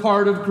northern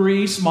part of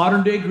Greece,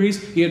 modern-day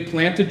Greece. He had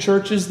planted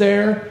churches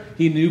there.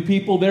 He knew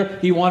people there.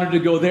 He wanted to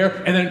go there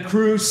and then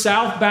cruise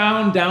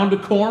southbound down to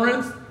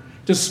Corinth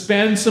to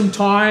spend some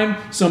time,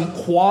 some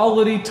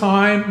quality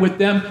time with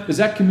them. Does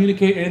that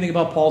communicate anything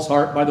about Paul's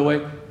heart, by the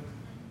way?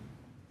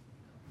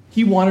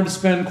 He wanted to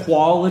spend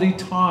quality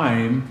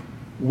time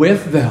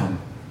with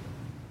them.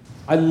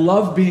 I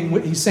love being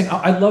with, he's saying,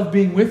 I love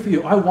being with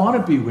you. I want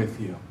to be with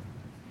you.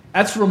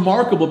 That's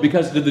remarkable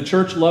because did the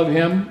church love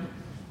him?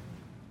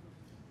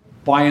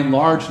 By and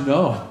large,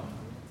 no.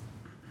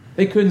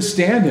 They couldn't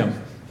stand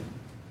him.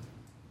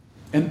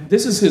 And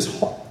this is his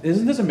heart.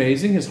 Isn't this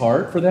amazing, his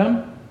heart for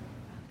them?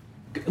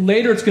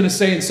 Later it's going to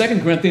say in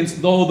 2 Corinthians,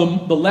 though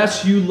the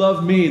less you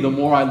love me, the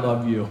more I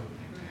love you.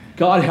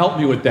 God help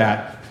me with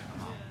that.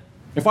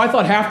 If I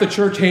thought half the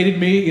church hated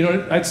me, you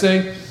know, I'd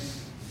say,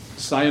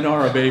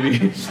 sayonara,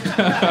 baby.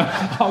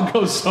 I'll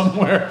go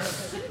somewhere.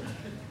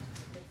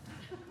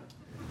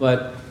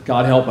 But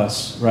God help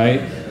us,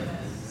 right?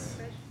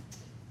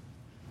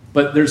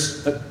 But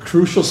there's a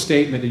crucial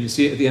statement. Did you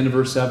see it at the end of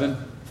verse 7?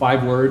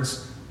 5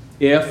 words.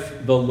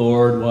 If the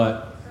Lord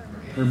what?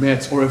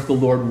 Permits, or if the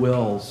Lord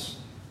wills.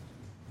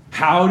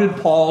 How did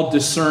Paul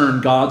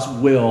discern God's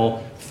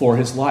will for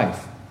his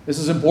life? This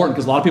is important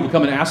because a lot of people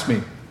come and ask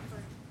me,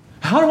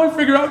 how do I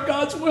figure out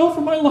God's will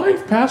for my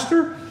life,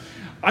 Pastor?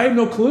 I have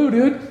no clue,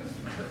 dude.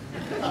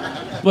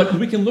 But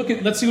we can look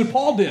at, let's see what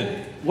Paul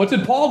did. What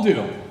did Paul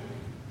do?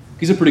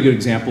 He's a pretty good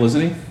example,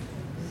 isn't he?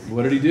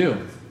 What did he do?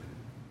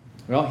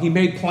 Well, he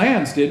made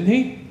plans, didn't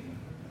he?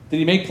 Did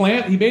he make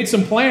plans? He made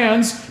some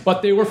plans,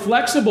 but they were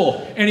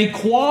flexible. And he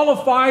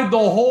qualified the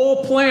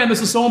whole plan.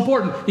 This is so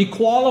important. He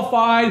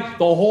qualified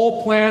the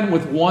whole plan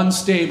with one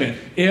statement.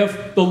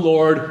 If the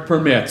Lord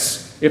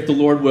permits. If the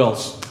Lord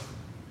wills.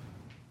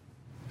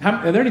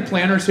 Are there any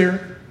planners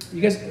here?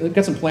 You guys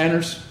got some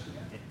planners?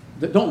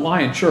 Don't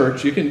lie in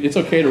church. It's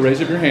okay to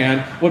raise up your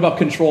hand. What about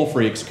control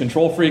freaks?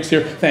 Control freaks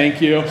here.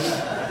 Thank you.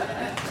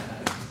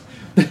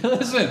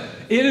 Listen,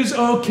 it is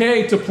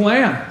okay to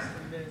plan.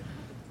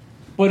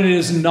 But it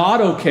is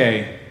not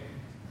okay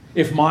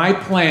if my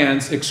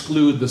plans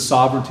exclude the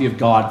sovereignty of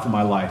God for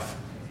my life.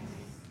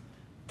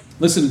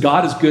 Listen,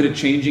 God is good at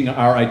changing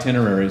our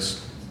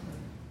itineraries.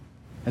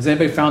 Has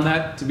anybody found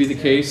that to be the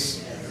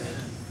case?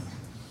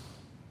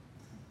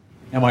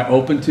 Am I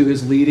open to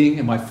his leading?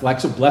 Am I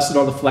flexible? Blessed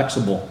are the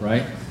flexible,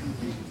 right?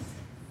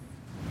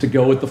 To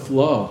go with the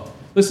flow.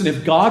 Listen,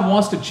 if God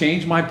wants to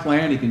change my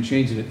plan, he can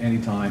change it at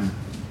any time.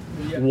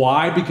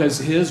 Why? Because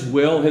his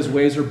will, his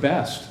ways are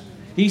best.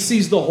 He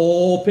sees the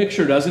whole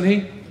picture, doesn't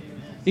he?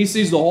 He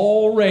sees the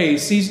whole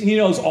race. He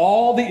knows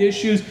all the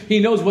issues. He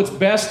knows what's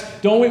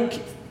best.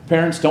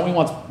 Parents, don't we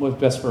want what's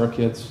best for our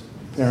kids?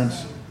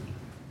 Parents?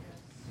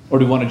 Or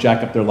do we want to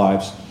jack up their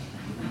lives?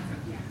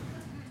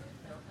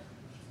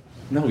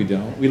 No, we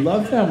don't. We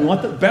love them. We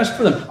want the best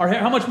for them.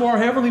 How much more our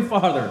Heavenly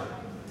Father?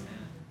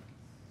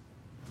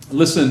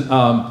 Listen,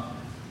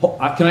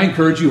 can I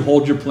encourage you,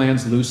 hold your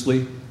plans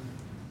loosely?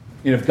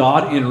 And if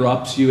God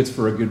interrupts you, it's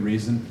for a good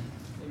reason.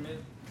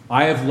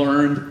 I have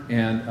learned,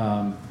 and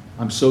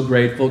I'm so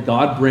grateful,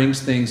 God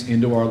brings things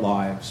into our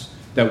lives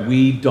that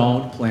we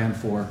don't plan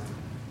for.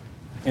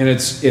 And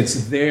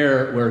it's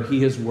there where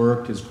he has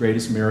worked his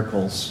greatest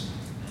miracles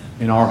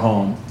in our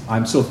home.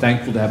 I'm so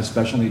thankful to have a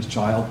special needs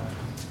child.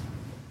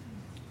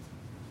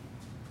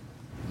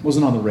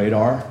 Wasn't on the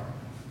radar.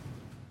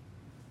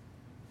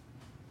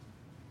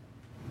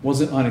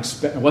 Wasn't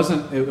unexpected.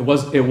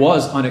 It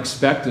was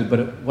unexpected, but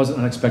it wasn't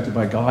unexpected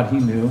by God. He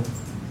knew.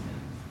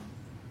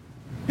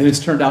 And it's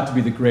turned out to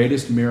be the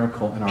greatest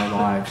miracle in our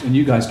lives. And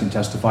you guys can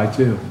testify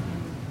too.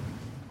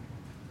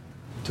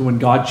 To when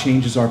God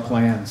changes our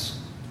plans.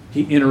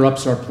 He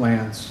interrupts our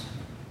plans.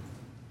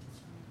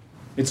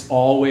 It's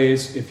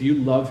always, if you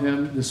love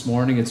him this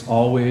morning, it's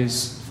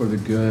always for the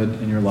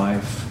good in your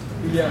life.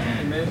 Yeah,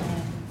 amen.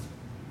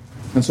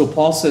 And so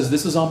Paul says,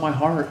 this is on my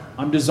heart.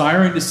 I'm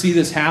desiring to see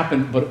this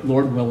happen, but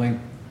Lord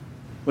willing.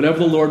 Whatever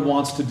the Lord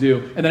wants to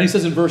do. And then he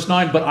says in verse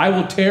 9, but I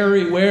will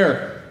tarry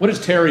where? What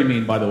does tarry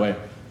mean, by the way?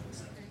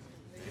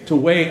 To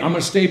wait. I'm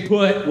going to stay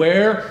put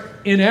where?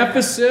 In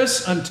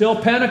Ephesus until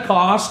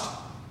Pentecost.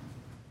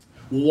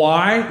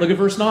 Why? Look at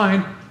verse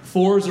 9.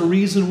 For is a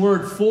reason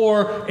word.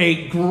 For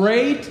a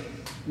great,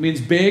 means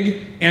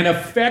big, and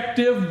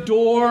effective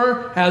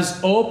door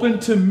has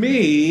opened to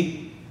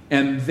me,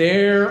 and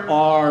there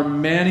are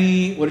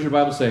many, what does your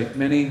Bible say?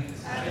 Many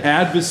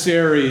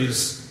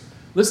adversaries.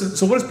 Listen,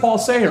 so what does Paul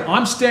say here?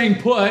 I'm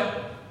staying put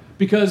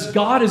because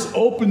God has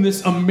opened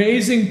this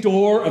amazing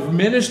door of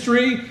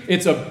ministry.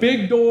 It's a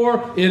big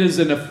door. It is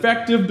an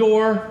effective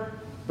door.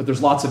 But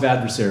there's lots of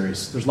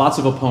adversaries. There's lots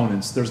of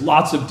opponents. There's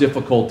lots of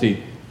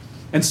difficulty.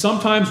 And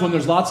sometimes when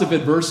there's lots of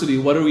adversity,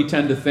 what do we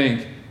tend to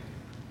think?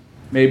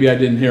 Maybe I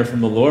didn't hear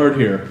from the Lord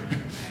here.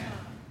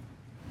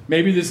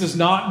 Maybe this is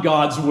not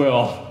God's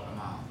will.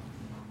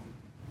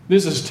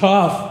 This is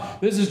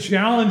tough. This is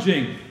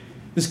challenging.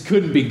 This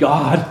couldn't be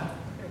God.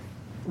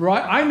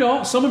 Right? I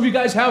know some of you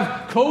guys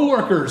have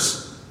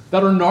coworkers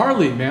that are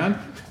gnarly, man.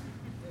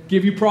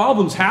 Give you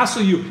problems,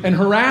 hassle you, and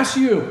harass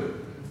you.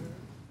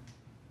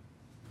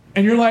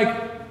 And you're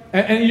like,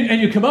 and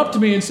you come up to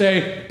me and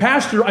say,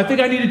 Pastor, I think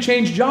I need to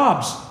change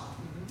jobs.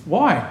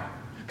 Why?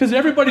 Because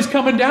everybody's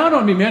coming down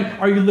on me, man.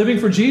 Are you living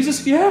for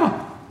Jesus?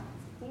 Yeah.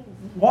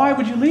 Why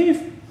would you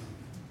leave?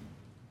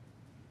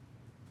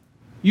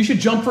 You should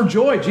jump for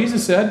joy,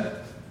 Jesus said.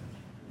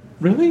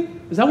 Really?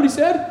 Is that what he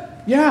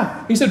said?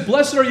 Yeah. He said,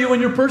 blessed are you when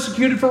you're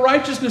persecuted for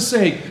righteousness'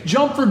 sake.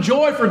 Jump for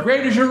joy, for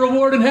great is your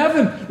reward in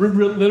heaven.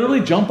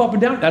 Literally, jump up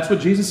and down. That's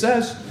what Jesus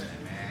says.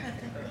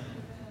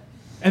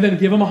 And then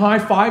give him a high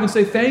five and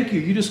say, thank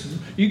you.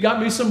 You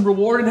got me some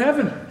reward in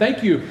heaven.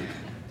 Thank you.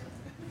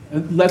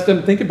 And let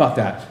them think about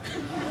that.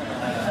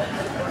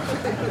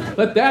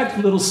 Let that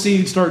little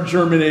seed start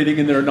germinating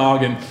in their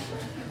noggin.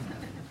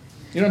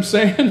 You know what I'm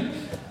saying?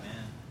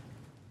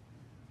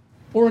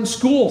 Or in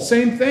school,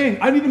 same thing.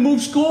 I need to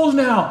move schools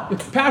now.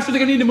 If Pastor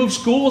think I need to move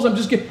schools,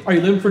 are you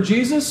living for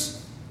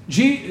Jesus?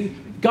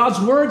 God's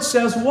word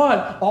says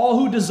what? All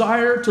who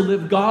desire to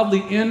live godly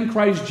in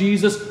Christ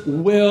Jesus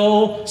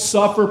will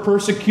suffer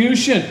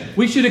persecution.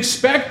 We should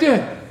expect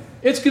it.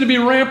 It's going to be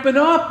ramping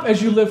up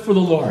as you live for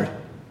the Lord.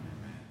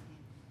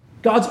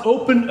 God's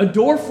opened a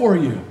door for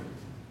you.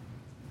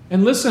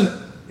 And listen,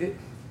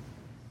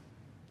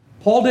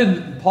 Paul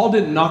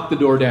didn't knock the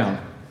door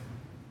down.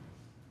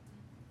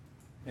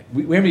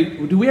 Do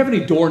we have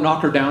any door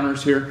knocker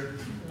downers here?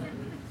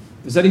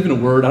 Is that even a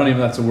word? I don't even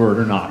know if that's a word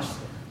or not.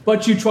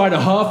 But you try to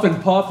huff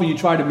and puff and you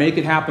try to make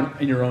it happen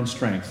in your own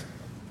strength.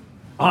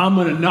 I'm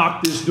going to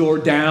knock this door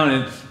down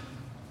and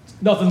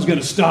nothing's going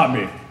to stop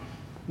me.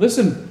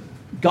 Listen,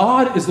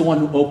 God is the one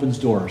who opens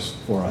doors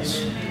for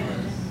us.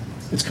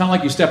 It's kind of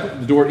like you step at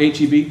the door at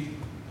HEB.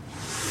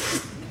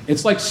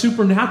 It's like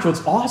supernatural.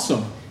 It's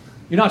awesome.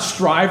 You're not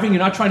striving.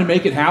 You're not trying to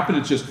make it happen.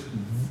 It's just,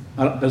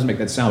 it doesn't make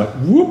that sound, but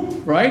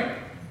whoop, right?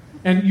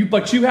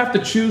 But you have to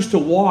choose to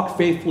walk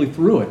faithfully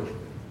through it.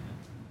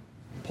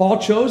 Paul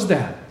chose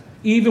that,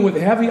 even with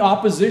heavy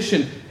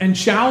opposition and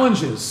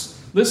challenges.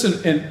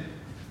 Listen, and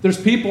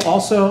there's people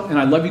also, and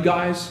I love you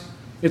guys.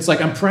 It's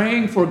like I'm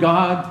praying for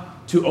God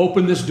to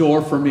open this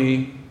door for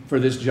me for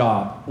this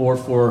job or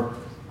for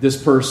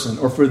this person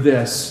or for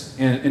this.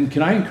 And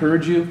can I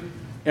encourage you?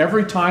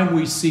 Every time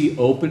we see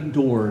open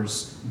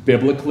doors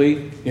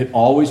biblically, it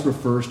always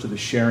refers to the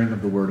sharing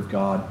of the Word of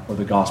God or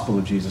the gospel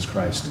of Jesus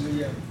Christ.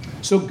 Yeah.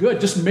 So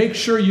good. Just make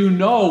sure you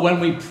know when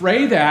we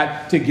pray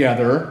that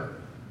together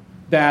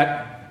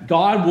that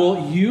God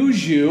will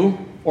use you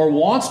or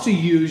wants to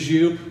use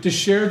you to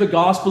share the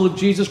gospel of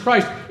Jesus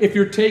Christ. If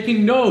you're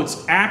taking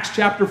notes, Acts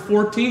chapter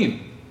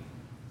 14.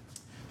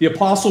 The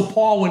Apostle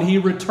Paul, when he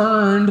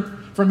returned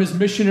from his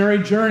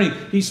missionary journey,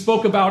 he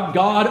spoke about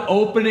God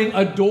opening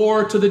a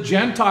door to the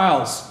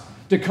Gentiles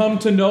to come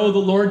to know the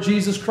Lord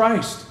Jesus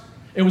Christ.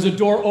 It was a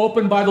door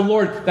opened by the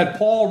Lord that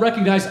Paul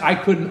recognized I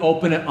couldn't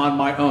open it on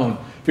my own.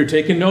 If you're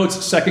taking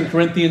notes, 2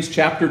 Corinthians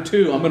chapter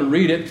 2. I'm going to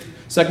read it.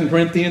 2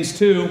 Corinthians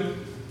 2.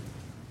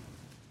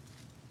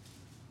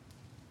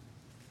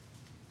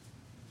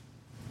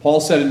 Paul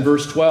said in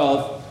verse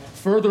 12,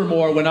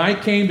 "Furthermore, when I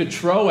came to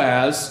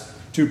Troas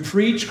to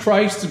preach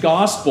Christ's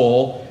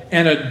gospel,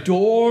 and a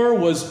door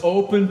was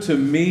opened to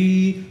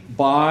me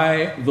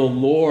by the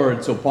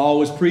Lord." So Paul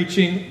was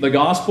preaching the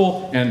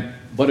gospel, and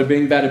bada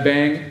bing, bada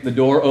bang, the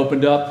door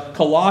opened up.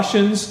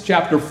 Colossians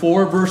chapter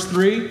 4, verse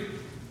 3.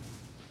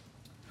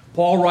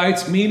 Paul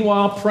writes,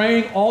 "Meanwhile,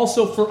 praying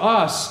also for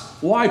us."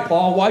 Why,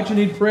 Paul? Why'd you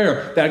need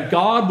prayer? That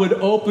God would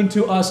open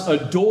to us a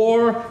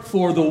door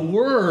for the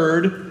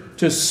word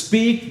to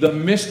speak the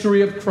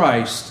mystery of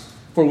Christ,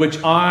 for which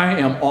I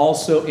am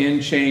also in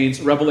chains.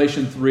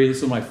 Revelation 3, this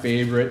is one of my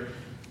favorite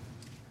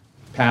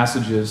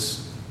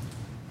passages.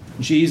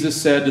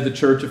 Jesus said to the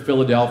church of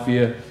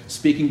Philadelphia,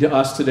 speaking to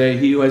us today,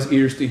 he who has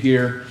ears to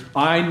hear,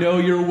 "I know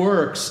your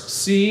works.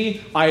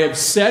 See, I have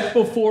set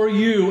before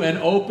you an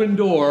open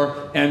door,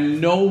 and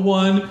no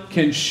one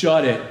can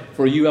shut it.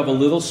 For you have a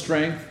little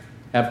strength,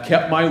 have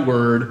kept my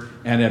word,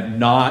 and have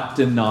not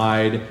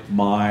denied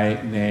my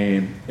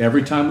name."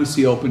 Every time we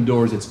see open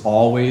doors, it's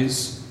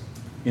always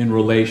in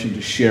relation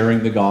to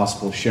sharing the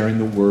gospel, sharing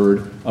the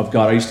word of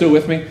God. Are you still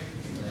with me?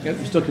 Yeah,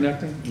 you still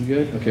connecting? You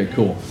good? Okay,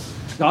 cool.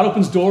 God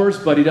opens doors,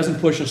 but he doesn't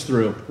push us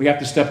through. We have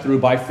to step through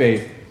by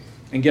faith.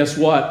 And guess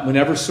what?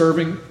 Whenever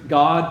serving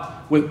God,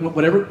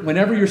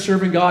 whenever you're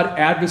serving God,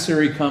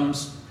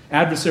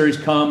 adversaries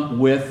come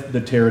with the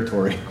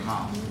territory.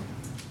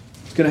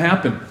 It's going to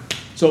happen.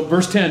 So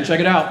verse 10, check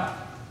it out.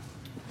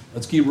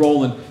 Let's keep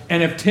rolling.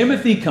 "And if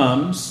Timothy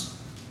comes,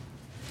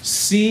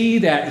 see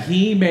that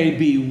he may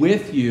be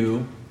with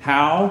you."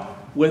 How?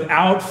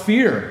 "Without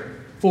fear.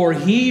 For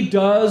he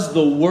does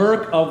the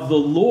work of the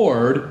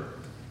Lord,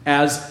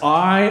 as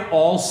I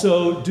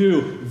also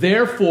do.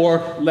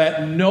 Therefore,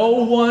 let no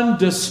one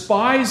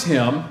despise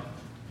him,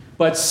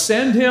 but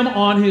send him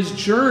on his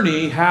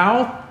journey."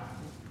 How?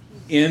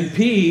 "In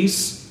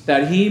peace,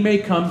 that he may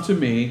come to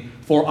me,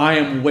 for I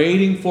am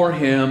waiting for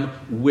him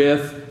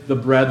with the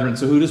brethren."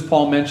 So who does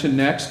Paul mention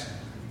next?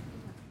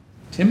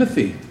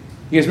 Timothy.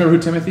 You guys remember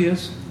who Timothy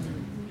is?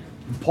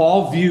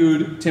 Paul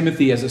viewed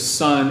Timothy as a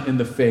son in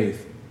the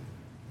faith.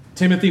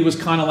 Timothy was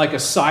kind of like a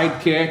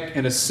sidekick,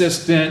 an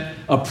assistant,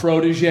 a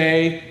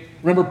protege.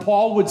 Remember,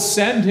 Paul would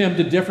send him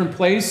to different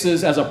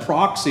places as a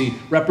proxy,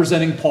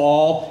 representing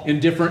Paul in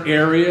different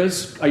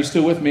areas. Are you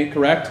still with me?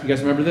 Correct? You guys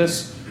remember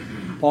this?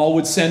 Paul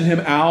would send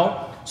him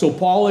out. So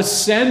Paul is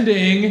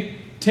sending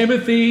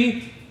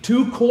Timothy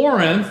to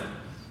Corinth.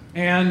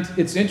 And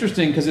it's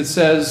interesting because it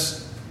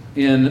says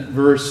in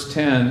verse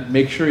 10,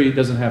 make sure he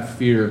doesn't have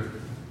fear.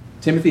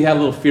 Timothy had a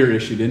little fear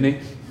issue, didn't he?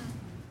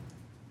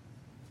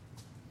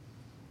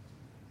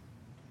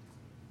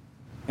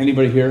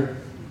 Anybody here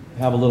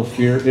have a little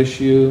fear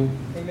issue?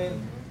 Amen.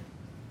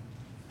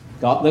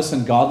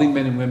 Listen, godly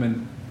men and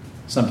women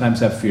sometimes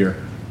have fear.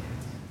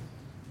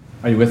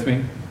 Are you with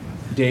me?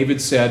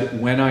 David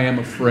said, "When I am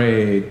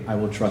afraid, I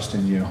will trust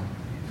in you."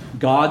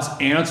 God's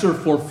answer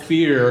for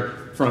fear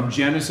from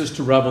Genesis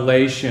to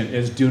Revelation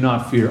is, "Do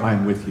not fear, I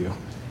am with you."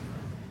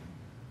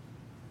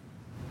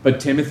 But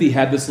Timothy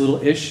had this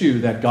little issue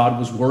that God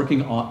was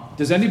working on.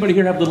 Does anybody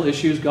here have little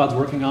issues God's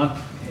working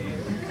on?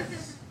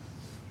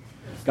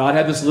 God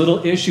had this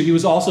little issue. He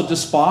was also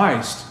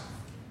despised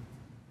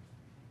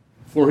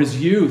for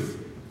his youth,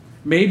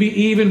 maybe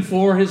even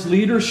for his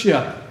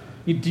leadership.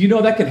 Do you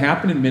know that can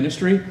happen in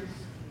ministry?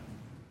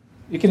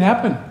 It can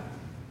happen.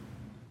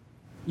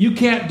 You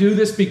can't do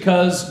this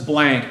because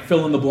blank,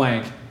 fill in the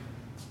blank.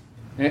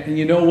 And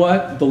you know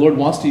what? The Lord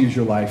wants to use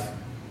your life.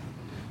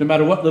 No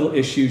matter what little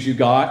issues you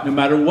got, no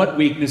matter what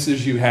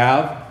weaknesses you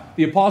have.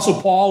 The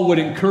Apostle Paul would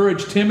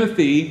encourage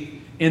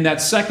Timothy in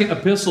that second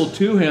epistle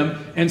to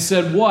him and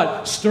said,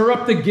 what? Stir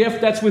up the gift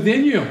that's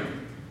within you.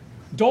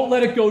 Don't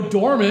let it go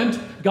dormant.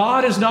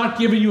 God has not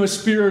given you a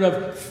spirit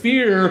of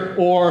fear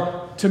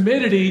or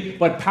timidity,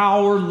 but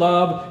power,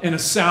 love, and a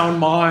sound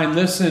mind.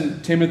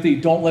 Listen, Timothy,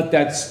 don't let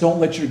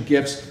your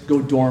gifts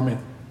go dormant.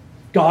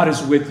 God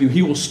is with you.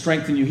 He will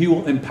strengthen you. He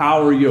will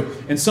empower you.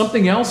 And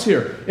something else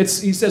here.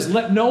 He says,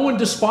 let no one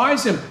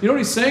despise him. You know what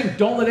he's saying?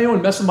 Don't let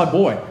anyone mess with my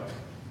boy.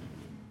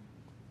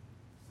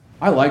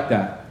 I like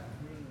that.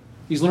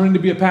 He's learning to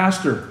be a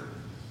pastor.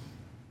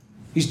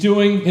 He's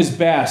doing his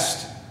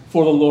best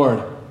for the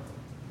Lord.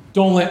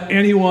 Don't let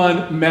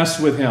anyone mess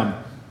with him.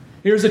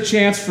 Here's a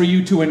chance for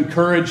you to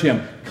encourage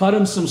him. Cut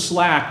him some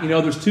slack. You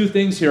know, there's two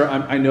things here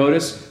I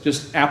notice,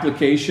 just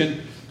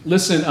application.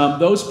 Listen,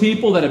 those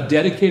people that have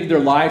dedicated their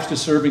lives to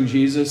serving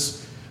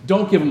Jesus,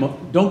 don't give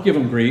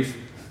them grief.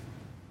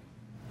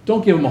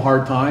 Don't give them a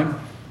hard time.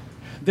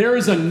 There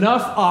is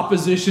enough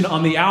opposition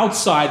on the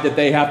outside that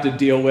they have to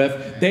deal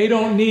with. They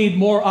don't need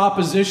more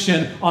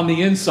opposition on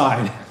the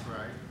inside,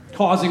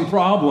 causing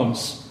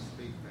problems.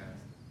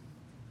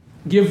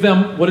 Give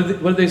them, what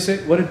did they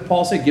say? What did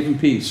Paul say? Give them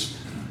peace.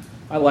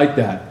 I like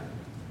that.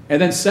 And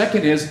then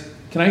second is,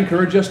 can I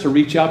encourage us to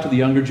reach out to the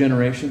younger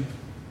generation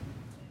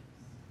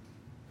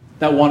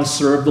that want to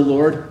serve the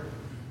Lord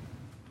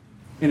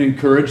and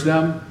encourage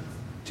them?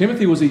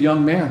 Timothy was a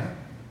young man,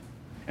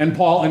 and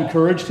Paul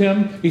encouraged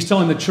him. He's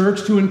telling the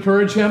church to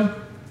encourage him.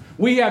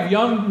 We have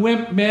young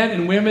men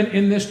and women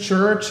in this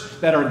church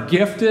that are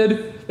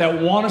gifted, that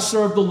want to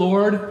serve the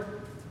Lord.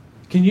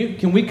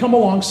 Can we come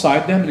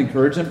alongside them and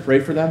encourage them, pray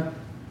for them?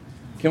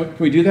 Can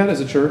we do that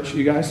as a church,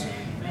 you guys?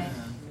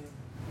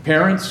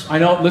 Parents, I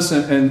know,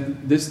 listen,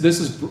 and this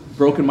has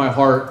broken my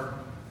heart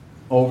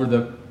over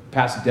the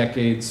past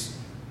decades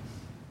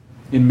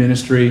in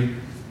ministry,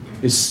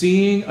 is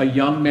seeing a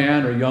young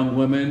man or young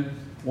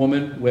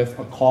woman with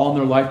a call in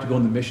their life to go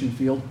in the mission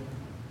field.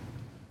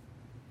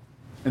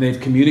 And they've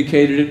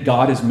communicated it,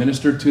 God has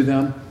ministered to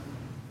them.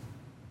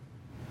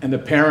 And the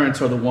parents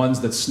are the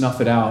ones that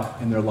snuff it out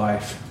in their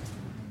life.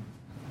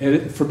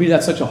 And for me,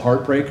 that's such a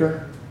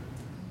heartbreaker.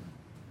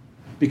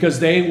 Because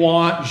they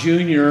want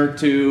Junior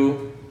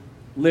to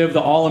live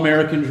the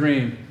all-American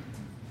dream.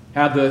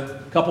 Have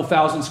the couple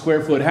thousand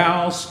square foot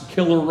house,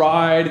 killer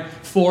ride,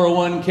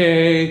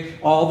 401k,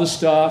 all the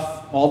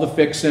stuff, all the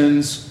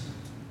fixins.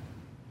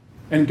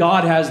 And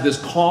God has this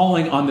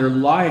calling on their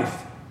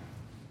life.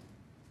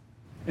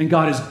 And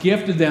God has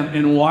gifted them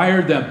and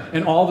wired them.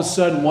 And all of a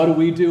sudden, what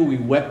do? We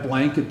wet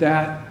blanket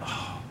that.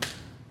 Oh,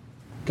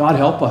 God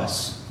help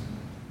us.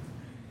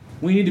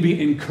 We need to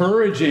be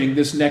encouraging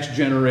this next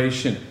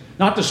generation.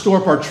 Not to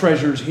store up our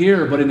treasures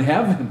here, but in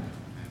heaven.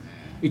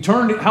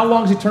 Eternity. How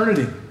long is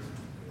eternity?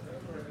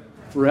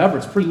 Forever.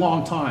 It's a pretty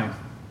long time.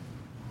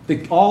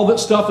 All the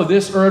stuff of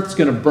this earth is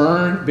going to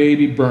burn,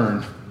 baby,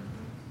 burn.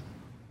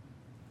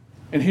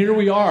 And here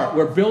we are.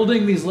 We're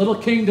building these little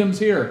kingdoms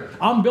here.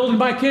 I'm building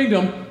my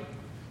kingdom.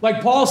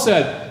 Like Paul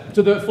said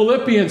to the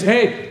Philippians,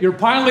 hey, you're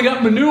piling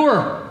up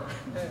manure.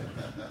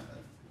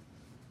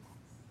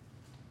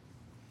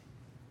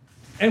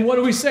 And what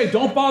do we say?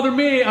 Don't bother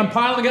me. I'm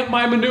piling up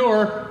my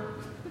manure.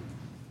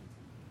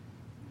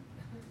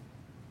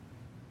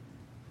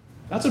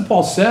 That's what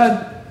Paul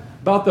said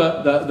about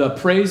the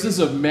praises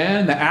of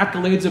men, the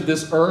accolades of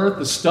this earth,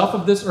 the stuff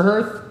of this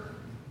earth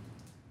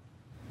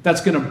that's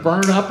going to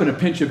burn up in a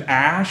pinch of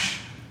ash.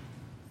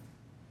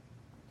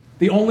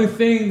 The only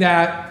thing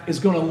that is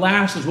going to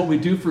last is what we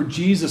do for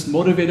Jesus,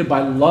 motivated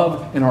by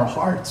love in our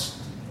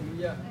hearts.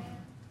 Yeah.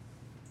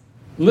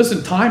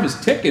 Listen, time is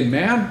ticking,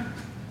 man.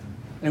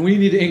 And we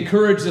need to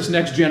encourage this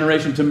next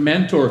generation to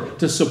mentor,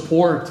 to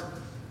support,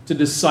 to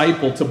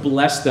disciple, to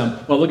bless them.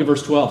 Well, look at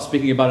verse 12,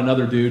 speaking about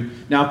another dude.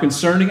 Now,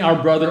 concerning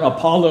our brother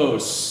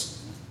Apollos,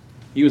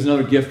 he was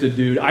another gifted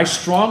dude. I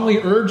strongly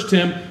urged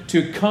him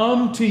to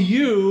come to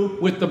you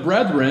with the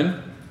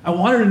brethren. I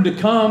wanted him to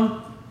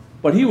come,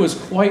 but he was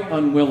quite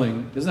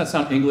unwilling. Doesn't that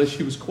sound English?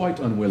 He was quite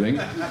unwilling.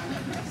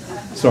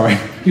 Sorry.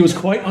 He was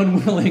quite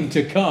unwilling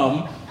to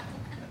come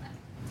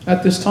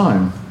at this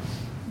time.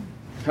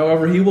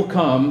 However, he will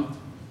come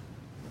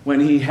when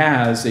he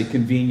has a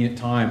convenient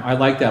time. I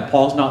like that.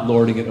 Paul's not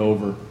lording it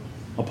over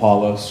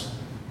Apollos.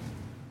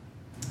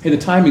 Hey, the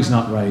timing's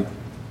not right.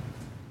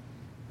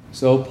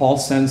 So Paul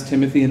sends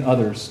Timothy and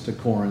others to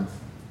Corinth.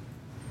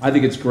 I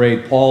think it's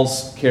great.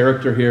 Paul's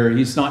character here,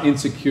 he's not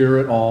insecure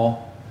at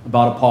all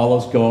about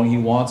Apollos going. He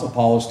wants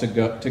Apollos to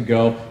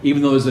go,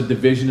 even though there's a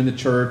division in the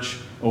church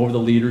over the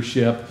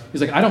leadership.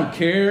 He's like, I don't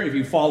care if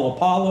you follow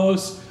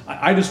Apollos.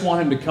 I just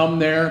want him to come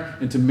there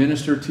and to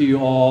minister to you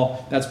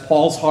all. That's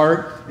Paul's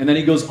heart. And then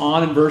he goes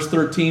on in verse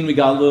 13. We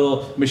got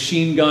little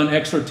machine gun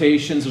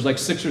exhortations. There's like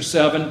 6 or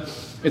 7.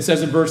 It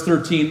says in verse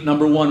 13,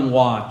 number 1,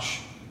 watch.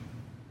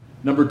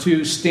 Number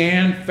 2,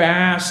 stand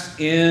fast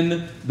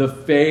in the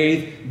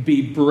faith.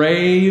 Be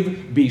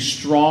brave. Be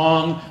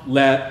strong.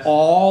 Let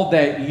all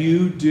that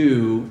you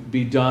do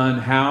be done.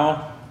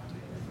 How?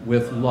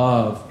 With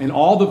love. And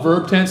all the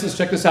verb tenses,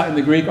 check this out, in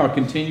the Greek are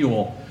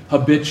continual,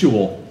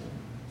 habitual.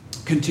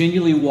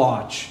 Continually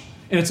watch.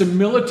 And it's a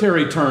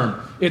military term.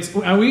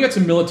 And we got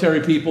some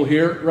military people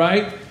here,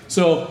 right?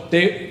 So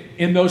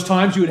in those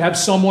times, you would have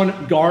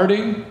someone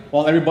guarding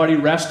while everybody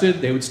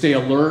rested. They would stay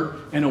alert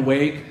and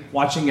awake,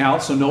 watching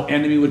out so no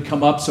enemy would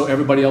come up so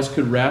everybody else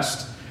could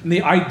rest. And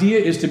the idea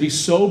is to be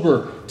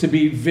sober, to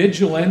be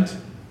vigilant.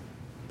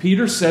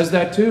 Peter says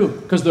that too,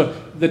 because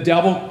the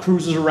devil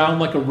cruises around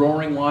like a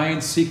roaring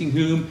lion, seeking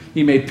whom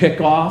he may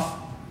pick off.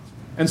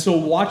 And so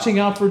watching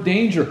out for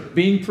danger,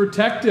 being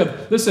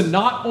protective. Listen,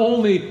 not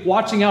only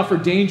watching out for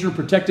danger and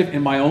protective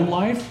in my own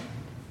life.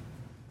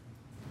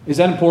 Is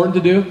that important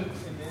to do?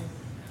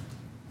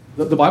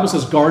 The Bible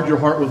says, guard your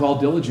heart with all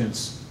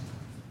diligence,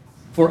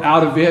 for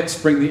out of it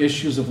spring the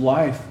issues of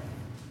life.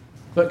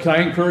 But can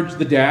I encourage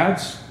the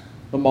dads,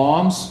 the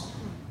moms?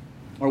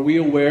 Are we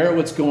aware of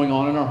what's going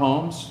on in our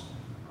homes?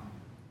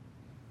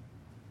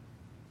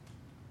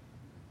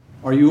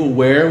 Are you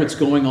aware of what's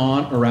going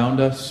on around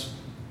us?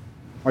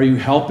 Are you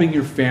helping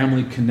your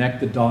family connect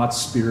the dots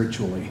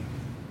spiritually,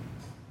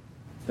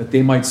 that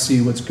they might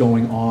see what's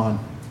going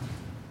on?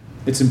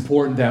 It's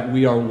important that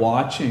we are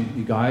watching,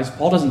 you guys.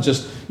 Paul doesn't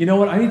just, you know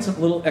what, I need some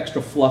little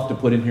extra fluff to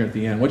put in here at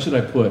the end. What should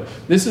I put?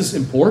 This is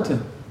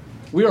important.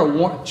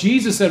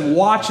 Jesus said,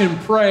 watch and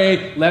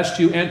pray lest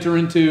you enter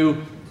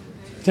into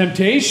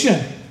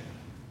temptation.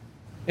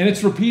 And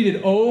it's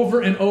repeated over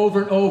and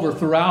over and over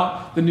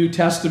throughout the New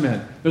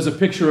Testament. There's a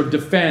picture of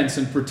defense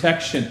and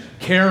protection,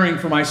 caring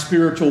for my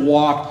spiritual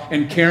walk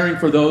and caring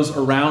for those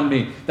around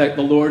me that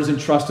the Lord has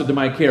entrusted to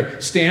my care.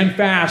 Stand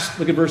fast.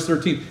 Look at verse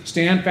 13.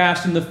 Stand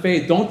fast in the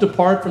faith. Don't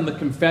depart from the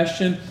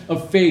confession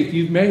of faith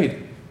you've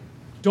made.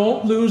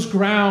 Don't lose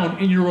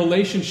ground in your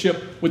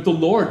relationship with the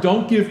Lord.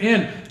 Don't give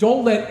in.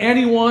 Don't let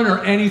anyone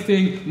or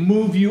anything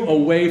move you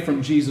away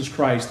from Jesus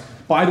Christ.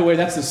 By the way,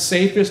 that's the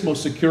safest,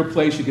 most secure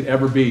place you could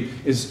ever be,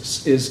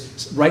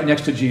 is right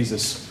next to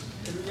Jesus.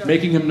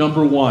 Making him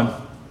number one.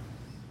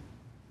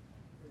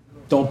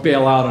 Don't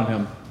bail out on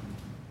him.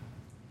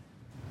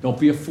 Don't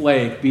be a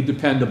flake. Be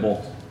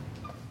dependable.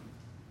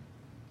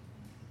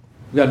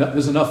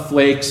 There's enough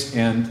flakes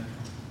and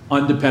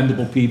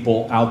undependable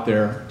people out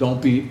there.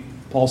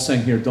 Paul's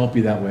saying here, don't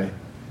be that way.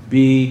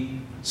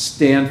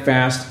 Stand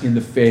fast in the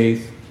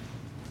faith.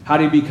 How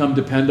do you become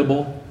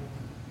dependable?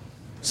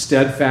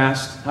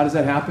 Steadfast. How does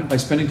that happen? By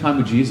spending time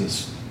with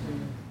Jesus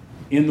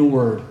in the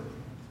Word,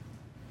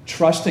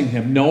 trusting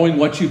him, knowing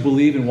what you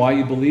believe and why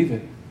you believe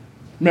it.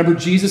 Remember,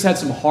 Jesus had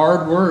some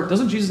hard words.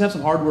 Doesn't Jesus have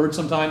some hard words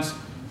sometimes?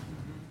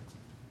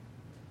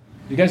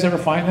 You guys ever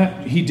find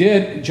that? He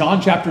did in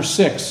John chapter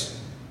 6.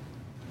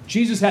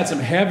 Jesus had some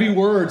heavy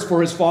words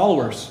for his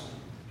followers.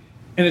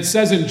 And it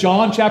says in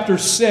John chapter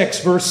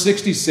 6, verse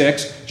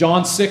 66,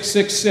 John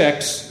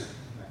 6:66,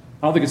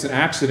 I don't think it's an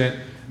accident,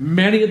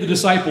 many of the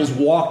disciples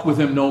walked with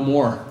him no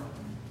more.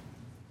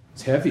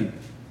 It's heavy.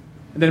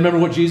 And then remember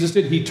what Jesus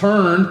did? He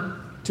turned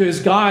to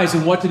his guys,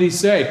 and what did he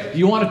say? Do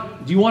you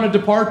want to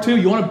depart too?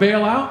 You want to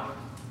bail out?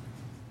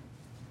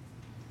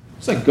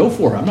 It's like, go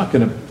for it. I'm not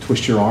going to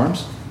twist your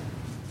arms.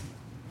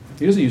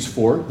 He doesn't use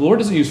force. The Lord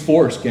doesn't use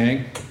force,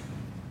 gang.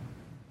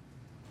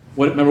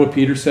 Remember what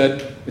Peter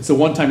said? It's the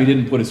one time he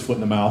didn't put his foot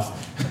in the mouth.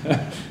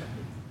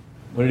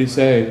 What did he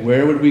say?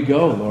 Where would we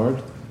go,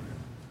 Lord?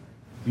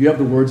 You have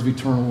the words of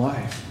eternal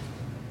life.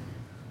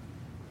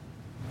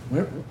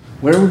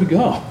 Where would we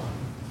go?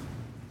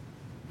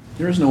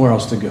 There is nowhere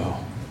else to go.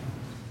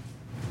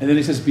 And then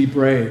he says, be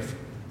brave.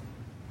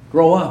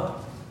 Grow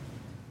up.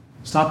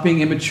 Stop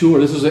being immature.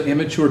 This is an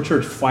immature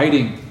church,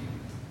 fighting.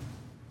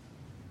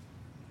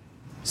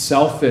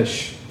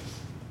 Selfish.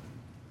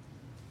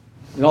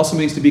 It also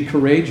means to be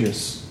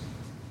courageous.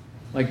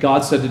 Like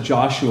God said to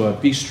Joshua,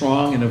 be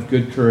strong and of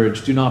good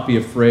courage. Do not be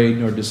afraid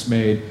nor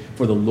dismayed,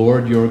 for the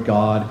Lord your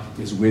God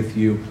is with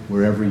you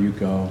wherever you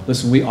go.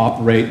 Listen, we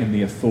operate in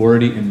the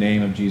authority and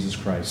name of Jesus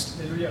Christ.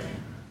 Hallelujah.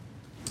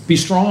 Be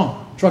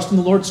strong. Trust in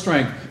the Lord's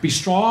strength. Be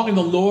strong in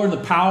the Lord and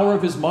the power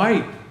of his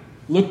might.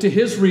 Look to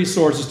his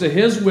resources, to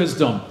his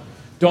wisdom.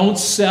 Don't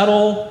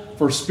settle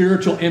for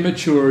spiritual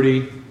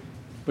immaturity,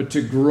 but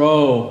to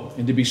grow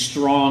and to be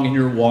strong in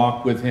your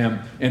walk with him.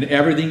 And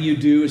everything you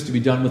do is to be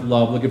done with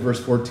love. Look at verse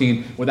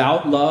 14.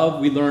 Without love,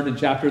 we learned in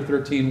chapter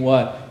 13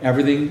 what?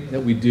 Everything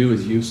that we do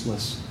is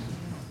useless.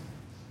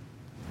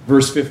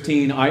 Verse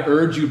 15, I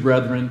urge you,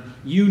 brethren,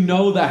 you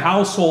know the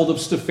household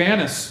of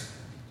Stephanas,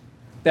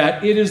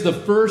 that it is the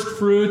first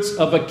fruits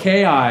of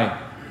Achaia,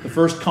 the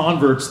first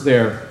converts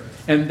there,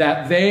 and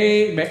that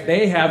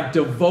they have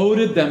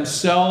devoted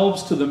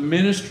themselves to the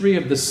ministry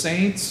of the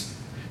saints,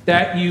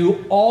 that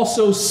you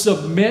also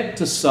submit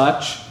to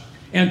such,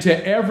 and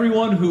to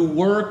everyone who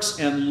works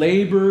and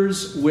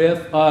labors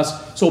with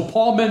us. So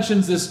Paul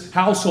mentions this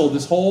household,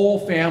 this whole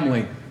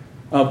family.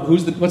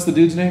 What's the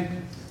dude's name?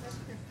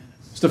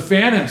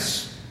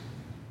 Stephanas.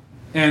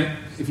 And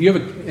if you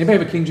have anybody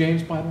have a King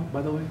James Bible,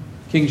 by the way?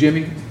 King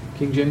Jimmy?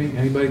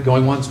 Anybody?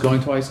 Going once,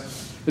 going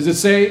twice? Does it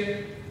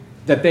say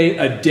that they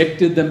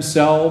addicted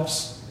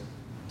themselves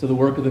to the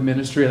work of the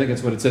ministry? I think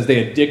that's what it says.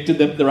 They addicted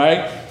them,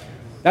 right?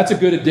 That's a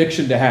good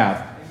addiction to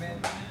have.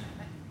 Amen.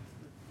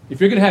 If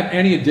you're going to have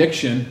any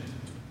addiction,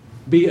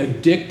 be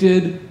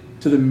addicted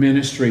to the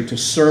ministry, to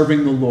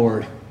serving the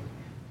Lord.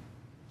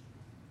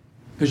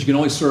 Because you can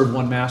only serve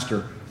one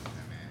master.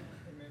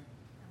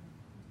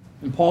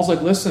 And Paul's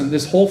like, listen,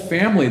 this whole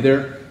family,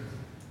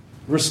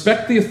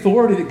 respect the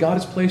authority that God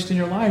has placed in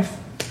your life.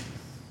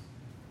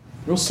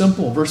 Real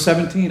simple. Verse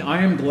 17,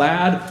 I am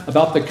glad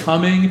about the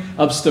coming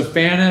of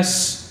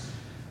Stephanas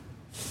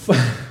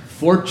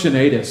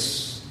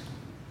Fortunatus.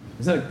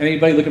 Is that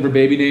anybody looking for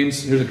baby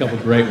names? Here's a couple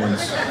of great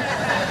ones.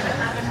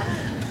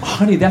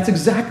 Honey, that's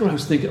exactly what I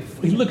was thinking.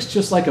 He looks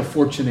just like a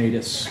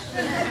Fortunatus.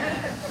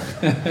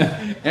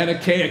 And a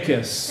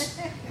Caicus.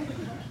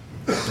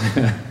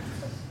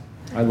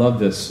 I love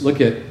this.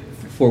 Look at,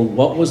 for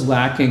what was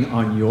lacking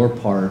on your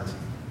part,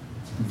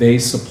 they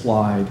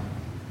supplied.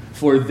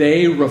 For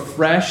they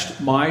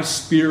refreshed my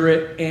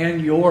spirit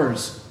and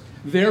yours.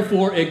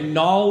 Therefore,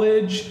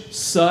 acknowledge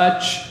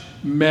such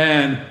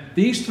men.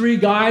 These three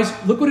guys,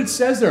 look what it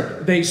says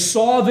there. They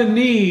saw the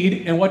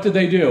need, and what did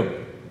they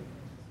do?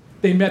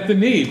 They met the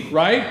need,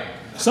 right?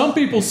 Some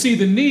people see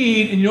the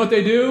need, and you know what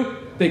they do?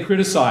 They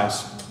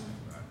criticize.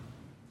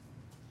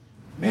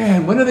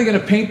 Man, when are they going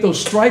to paint those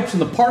stripes in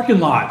the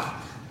parking lot?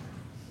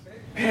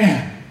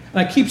 Man, and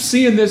I keep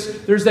seeing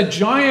this. There's that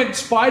giant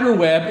spider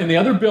web in the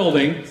other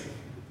building.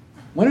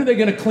 When are they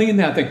going to clean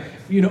that thing?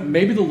 You know,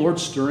 maybe the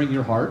Lord's stirring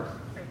your heart.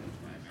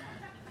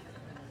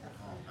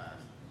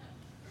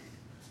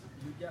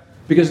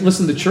 Because,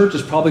 listen, the church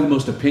is probably the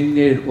most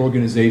opinionated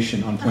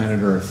organization on planet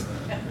Earth.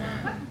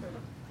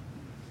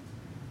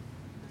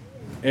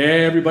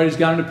 Everybody's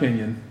got an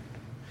opinion.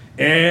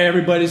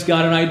 Everybody's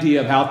got an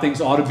idea of how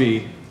things ought to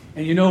be.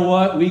 And you know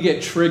what? We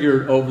get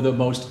triggered over the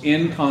most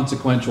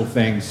inconsequential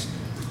things.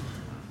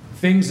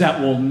 Things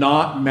that will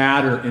not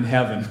matter in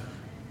heaven.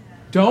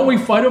 Don't we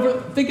fight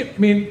over?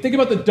 Think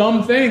about the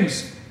dumb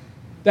things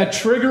that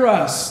trigger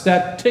us,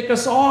 that tick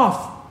us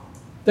off,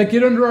 that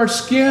get under our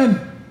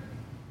skin.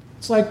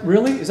 It's like,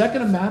 really? Is that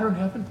going to matter in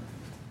heaven?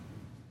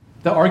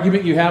 The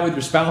argument you have with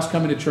your spouse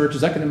coming to church,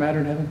 is that going to matter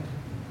in heaven?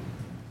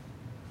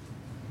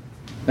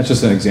 That's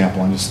just an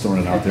example. I'm just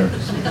throwing it out there.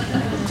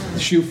 The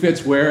shoe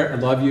fits, wear it. I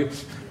love you.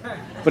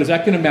 But is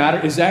that going to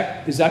matter? Is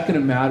that going to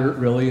matter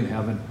really in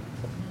heaven?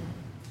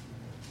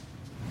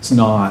 It's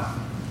not.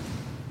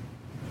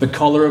 The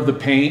color of the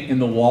paint in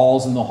the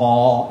walls in the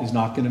hall is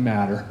not going to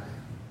matter.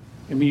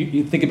 I mean,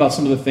 you think about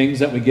some of the things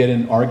that we get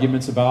in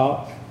arguments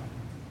about.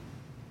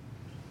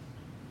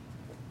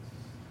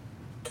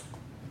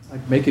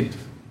 Like,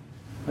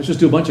 let's just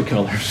do a bunch of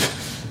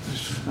colors.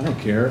 I don't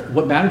care.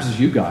 What matters is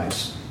you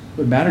guys.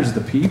 What matters is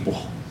the people.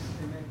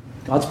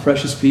 God's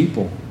precious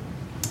people.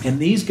 And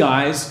these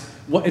guys,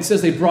 it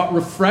says they brought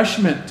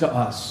refreshment to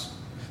us.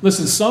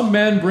 Listen, some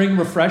men bring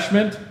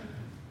refreshment.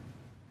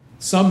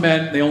 Some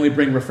men, they only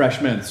bring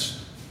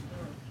refreshments.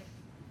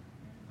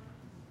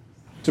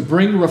 To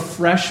bring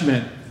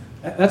refreshment,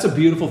 that's a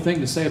beautiful thing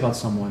to say about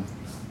someone.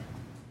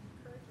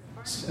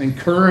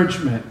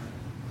 Encouragement.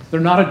 They're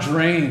not a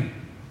drain.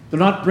 They're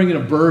not bringing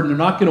a burden. They're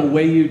not going to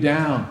weigh you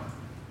down.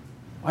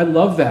 I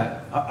love that.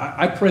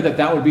 I pray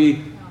that would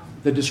be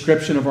the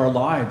description of our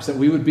lives, that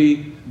we would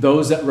be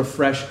those that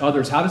refresh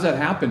others. How does that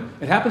happen?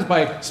 It happens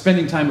by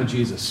spending time with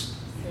Jesus.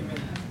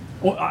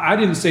 Well, I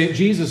didn't say it.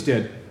 Jesus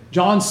did.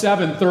 John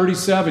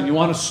 7:37. You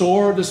want to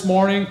soar this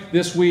morning,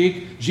 this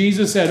week?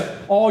 Jesus said,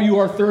 all you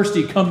are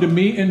thirsty, come to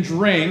me and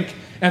drink,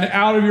 and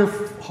out of your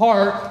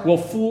heart will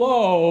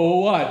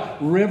flow what?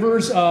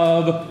 Rivers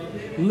of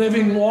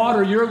living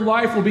water. Your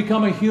life will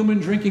become a human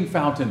drinking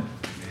fountain.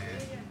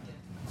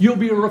 You'll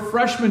be a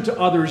refreshment to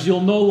others. You'll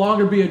no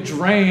longer be a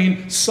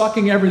drain,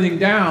 sucking everything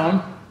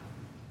down.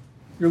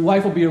 Your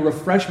life will be a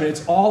refreshment.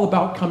 It's all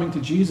about coming to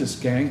Jesus,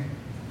 gang.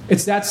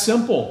 It's that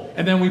simple.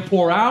 And then we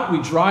pour out,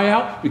 we dry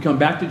out, we come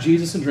back to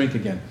Jesus and drink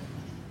again.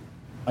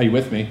 Are you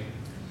with me?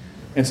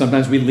 And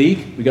sometimes we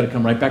leak. We got to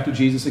come right back to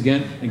Jesus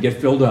again and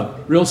get filled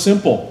up. Real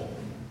simple.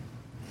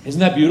 Isn't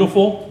that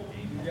beautiful?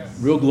 Yes.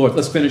 Real glory.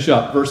 Let's finish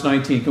up. Verse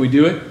 19. Can we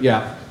do it?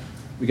 Yeah.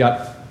 We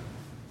got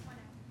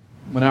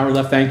 1 hour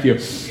left. Thank you.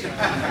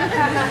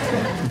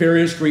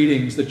 Various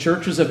greetings. The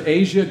churches of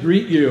Asia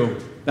greet you.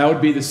 That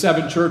would be the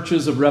 7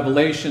 churches of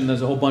Revelation.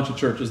 There's a whole bunch of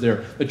churches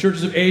there. The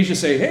churches of Asia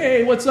say,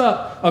 hey, what's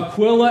up?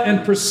 Aquila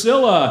and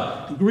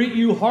Priscilla greet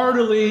you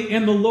heartily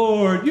in the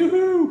Lord.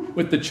 Yoo-hoo!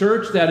 With the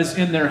church that is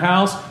in their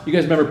house. You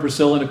guys remember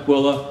Priscilla and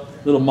Aquila?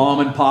 Little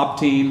mom and pop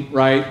team,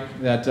 right?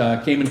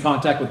 That came in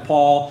contact with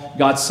Paul,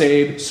 got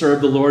saved,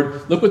 served the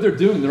Lord. Look what they're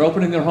doing. They're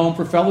opening their home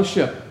for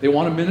fellowship. They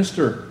want to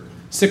minister.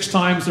 6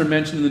 times they're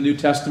mentioned in the New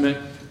Testament.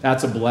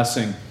 That's a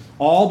blessing.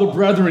 All the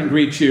brethren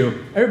greet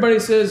you. Everybody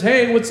says,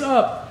 hey, what's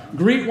up?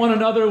 Greet one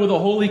another with a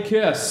holy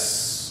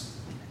kiss.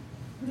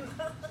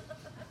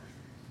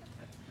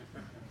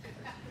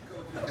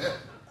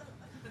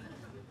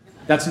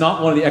 That's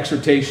not one of the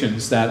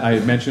exhortations that I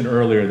mentioned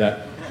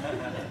earlier.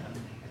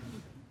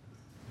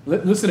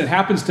 Listen, it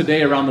happens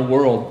today around the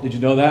world. Did you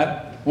know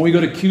that? When we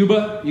go to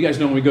Cuba, you guys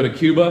know when we go to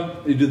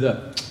Cuba, they do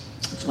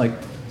it's like,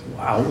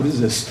 wow, what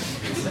is this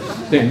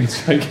thing?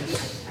 It's like,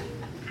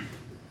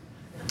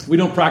 we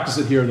don't practice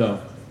it here, though.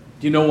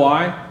 Do you know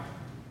why?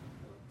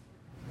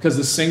 because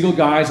the single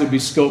guys would be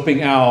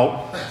scoping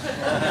out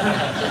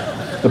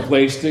the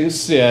place to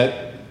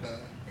sit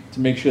to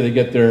make sure they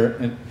get there.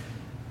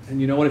 And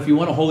you know what? If you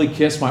want a holy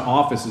kiss, my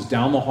office is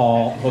down the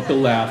hall, hook a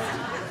left.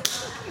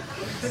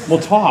 We'll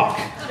talk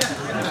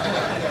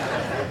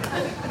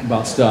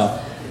about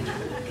stuff.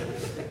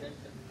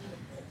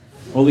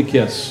 Holy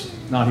kiss,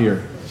 not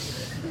here.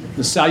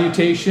 The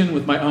salutation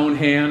with my own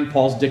hand.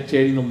 Paul's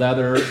dictating the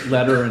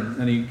letter,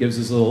 and he gives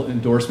his little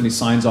endorsement. He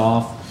signs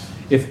off.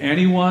 If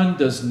anyone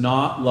does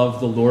not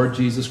love the Lord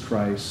Jesus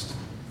Christ,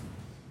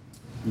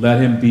 let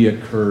him be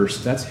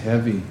accursed. That's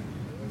heavy.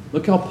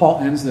 Look how Paul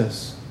ends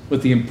this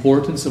with the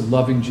importance of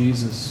loving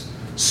Jesus.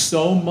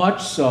 So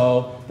much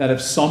so that if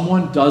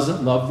someone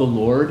doesn't love the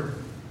Lord,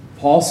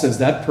 Paul says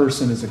that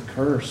person is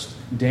accursed,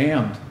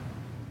 damned.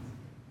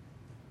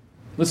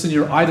 Listen,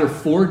 you're either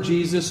for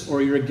Jesus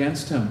or you're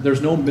against him.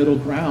 There's no middle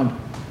ground.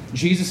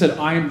 Jesus said,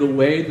 I am the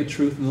way, the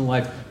truth, and the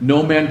life.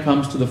 No man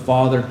comes to the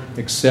Father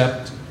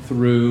except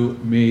through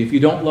me. If you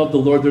don't love the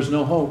Lord, there's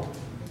no hope.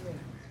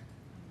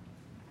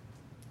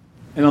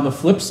 And on the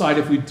flip side,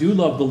 if we do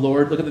love the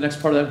Lord, look at the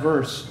next part of that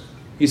verse.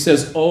 He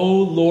says, O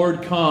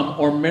Lord, come,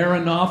 or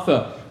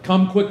Maranatha,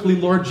 come quickly,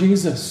 Lord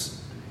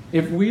Jesus.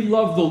 If we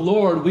love the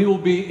Lord,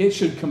 it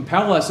should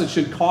compel us, it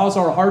should cause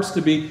our hearts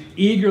to be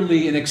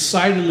eagerly and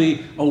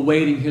excitedly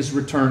awaiting his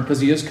return, because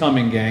he is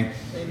coming, gang.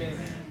 Amen.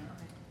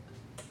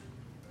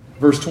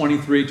 Verse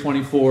 23,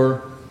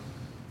 24.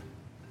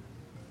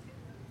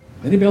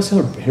 Anybody else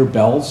hear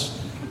bells?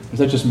 Or is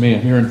that just me?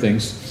 I'm hearing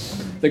things.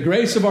 The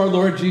grace of our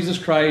Lord Jesus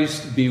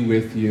Christ be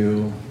with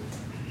you.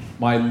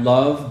 My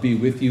love be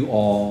with you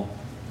all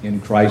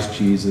in Christ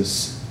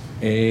Jesus.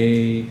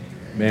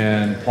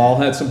 Amen. Paul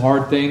had some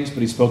hard things, but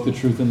he spoke the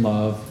truth in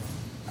love.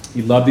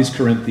 He loved these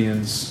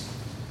Corinthians.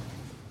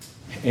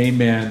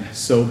 Amen.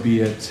 So be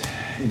it.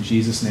 In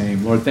Jesus'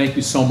 name. Lord, thank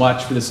you so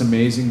much for this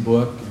amazing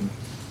book and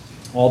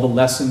all the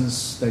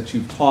lessons that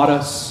you've taught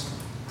us,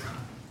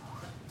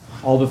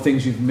 all the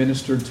things you've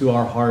ministered to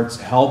our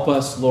hearts. Help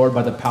us, Lord,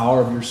 by the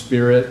power of your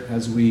Spirit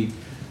as we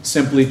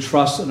simply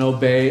trust and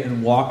obey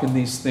and walk in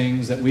these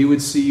things, that we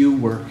would see you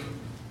work.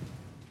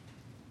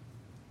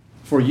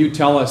 For you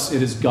tell us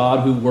it is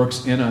God who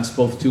works in us,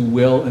 both to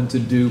will and to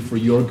do for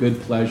your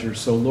good pleasure.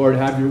 So, Lord,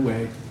 have your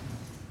way.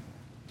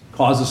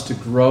 Cause us to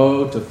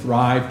grow, to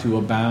thrive, to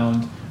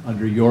abound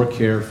under your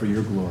care for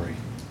your glory.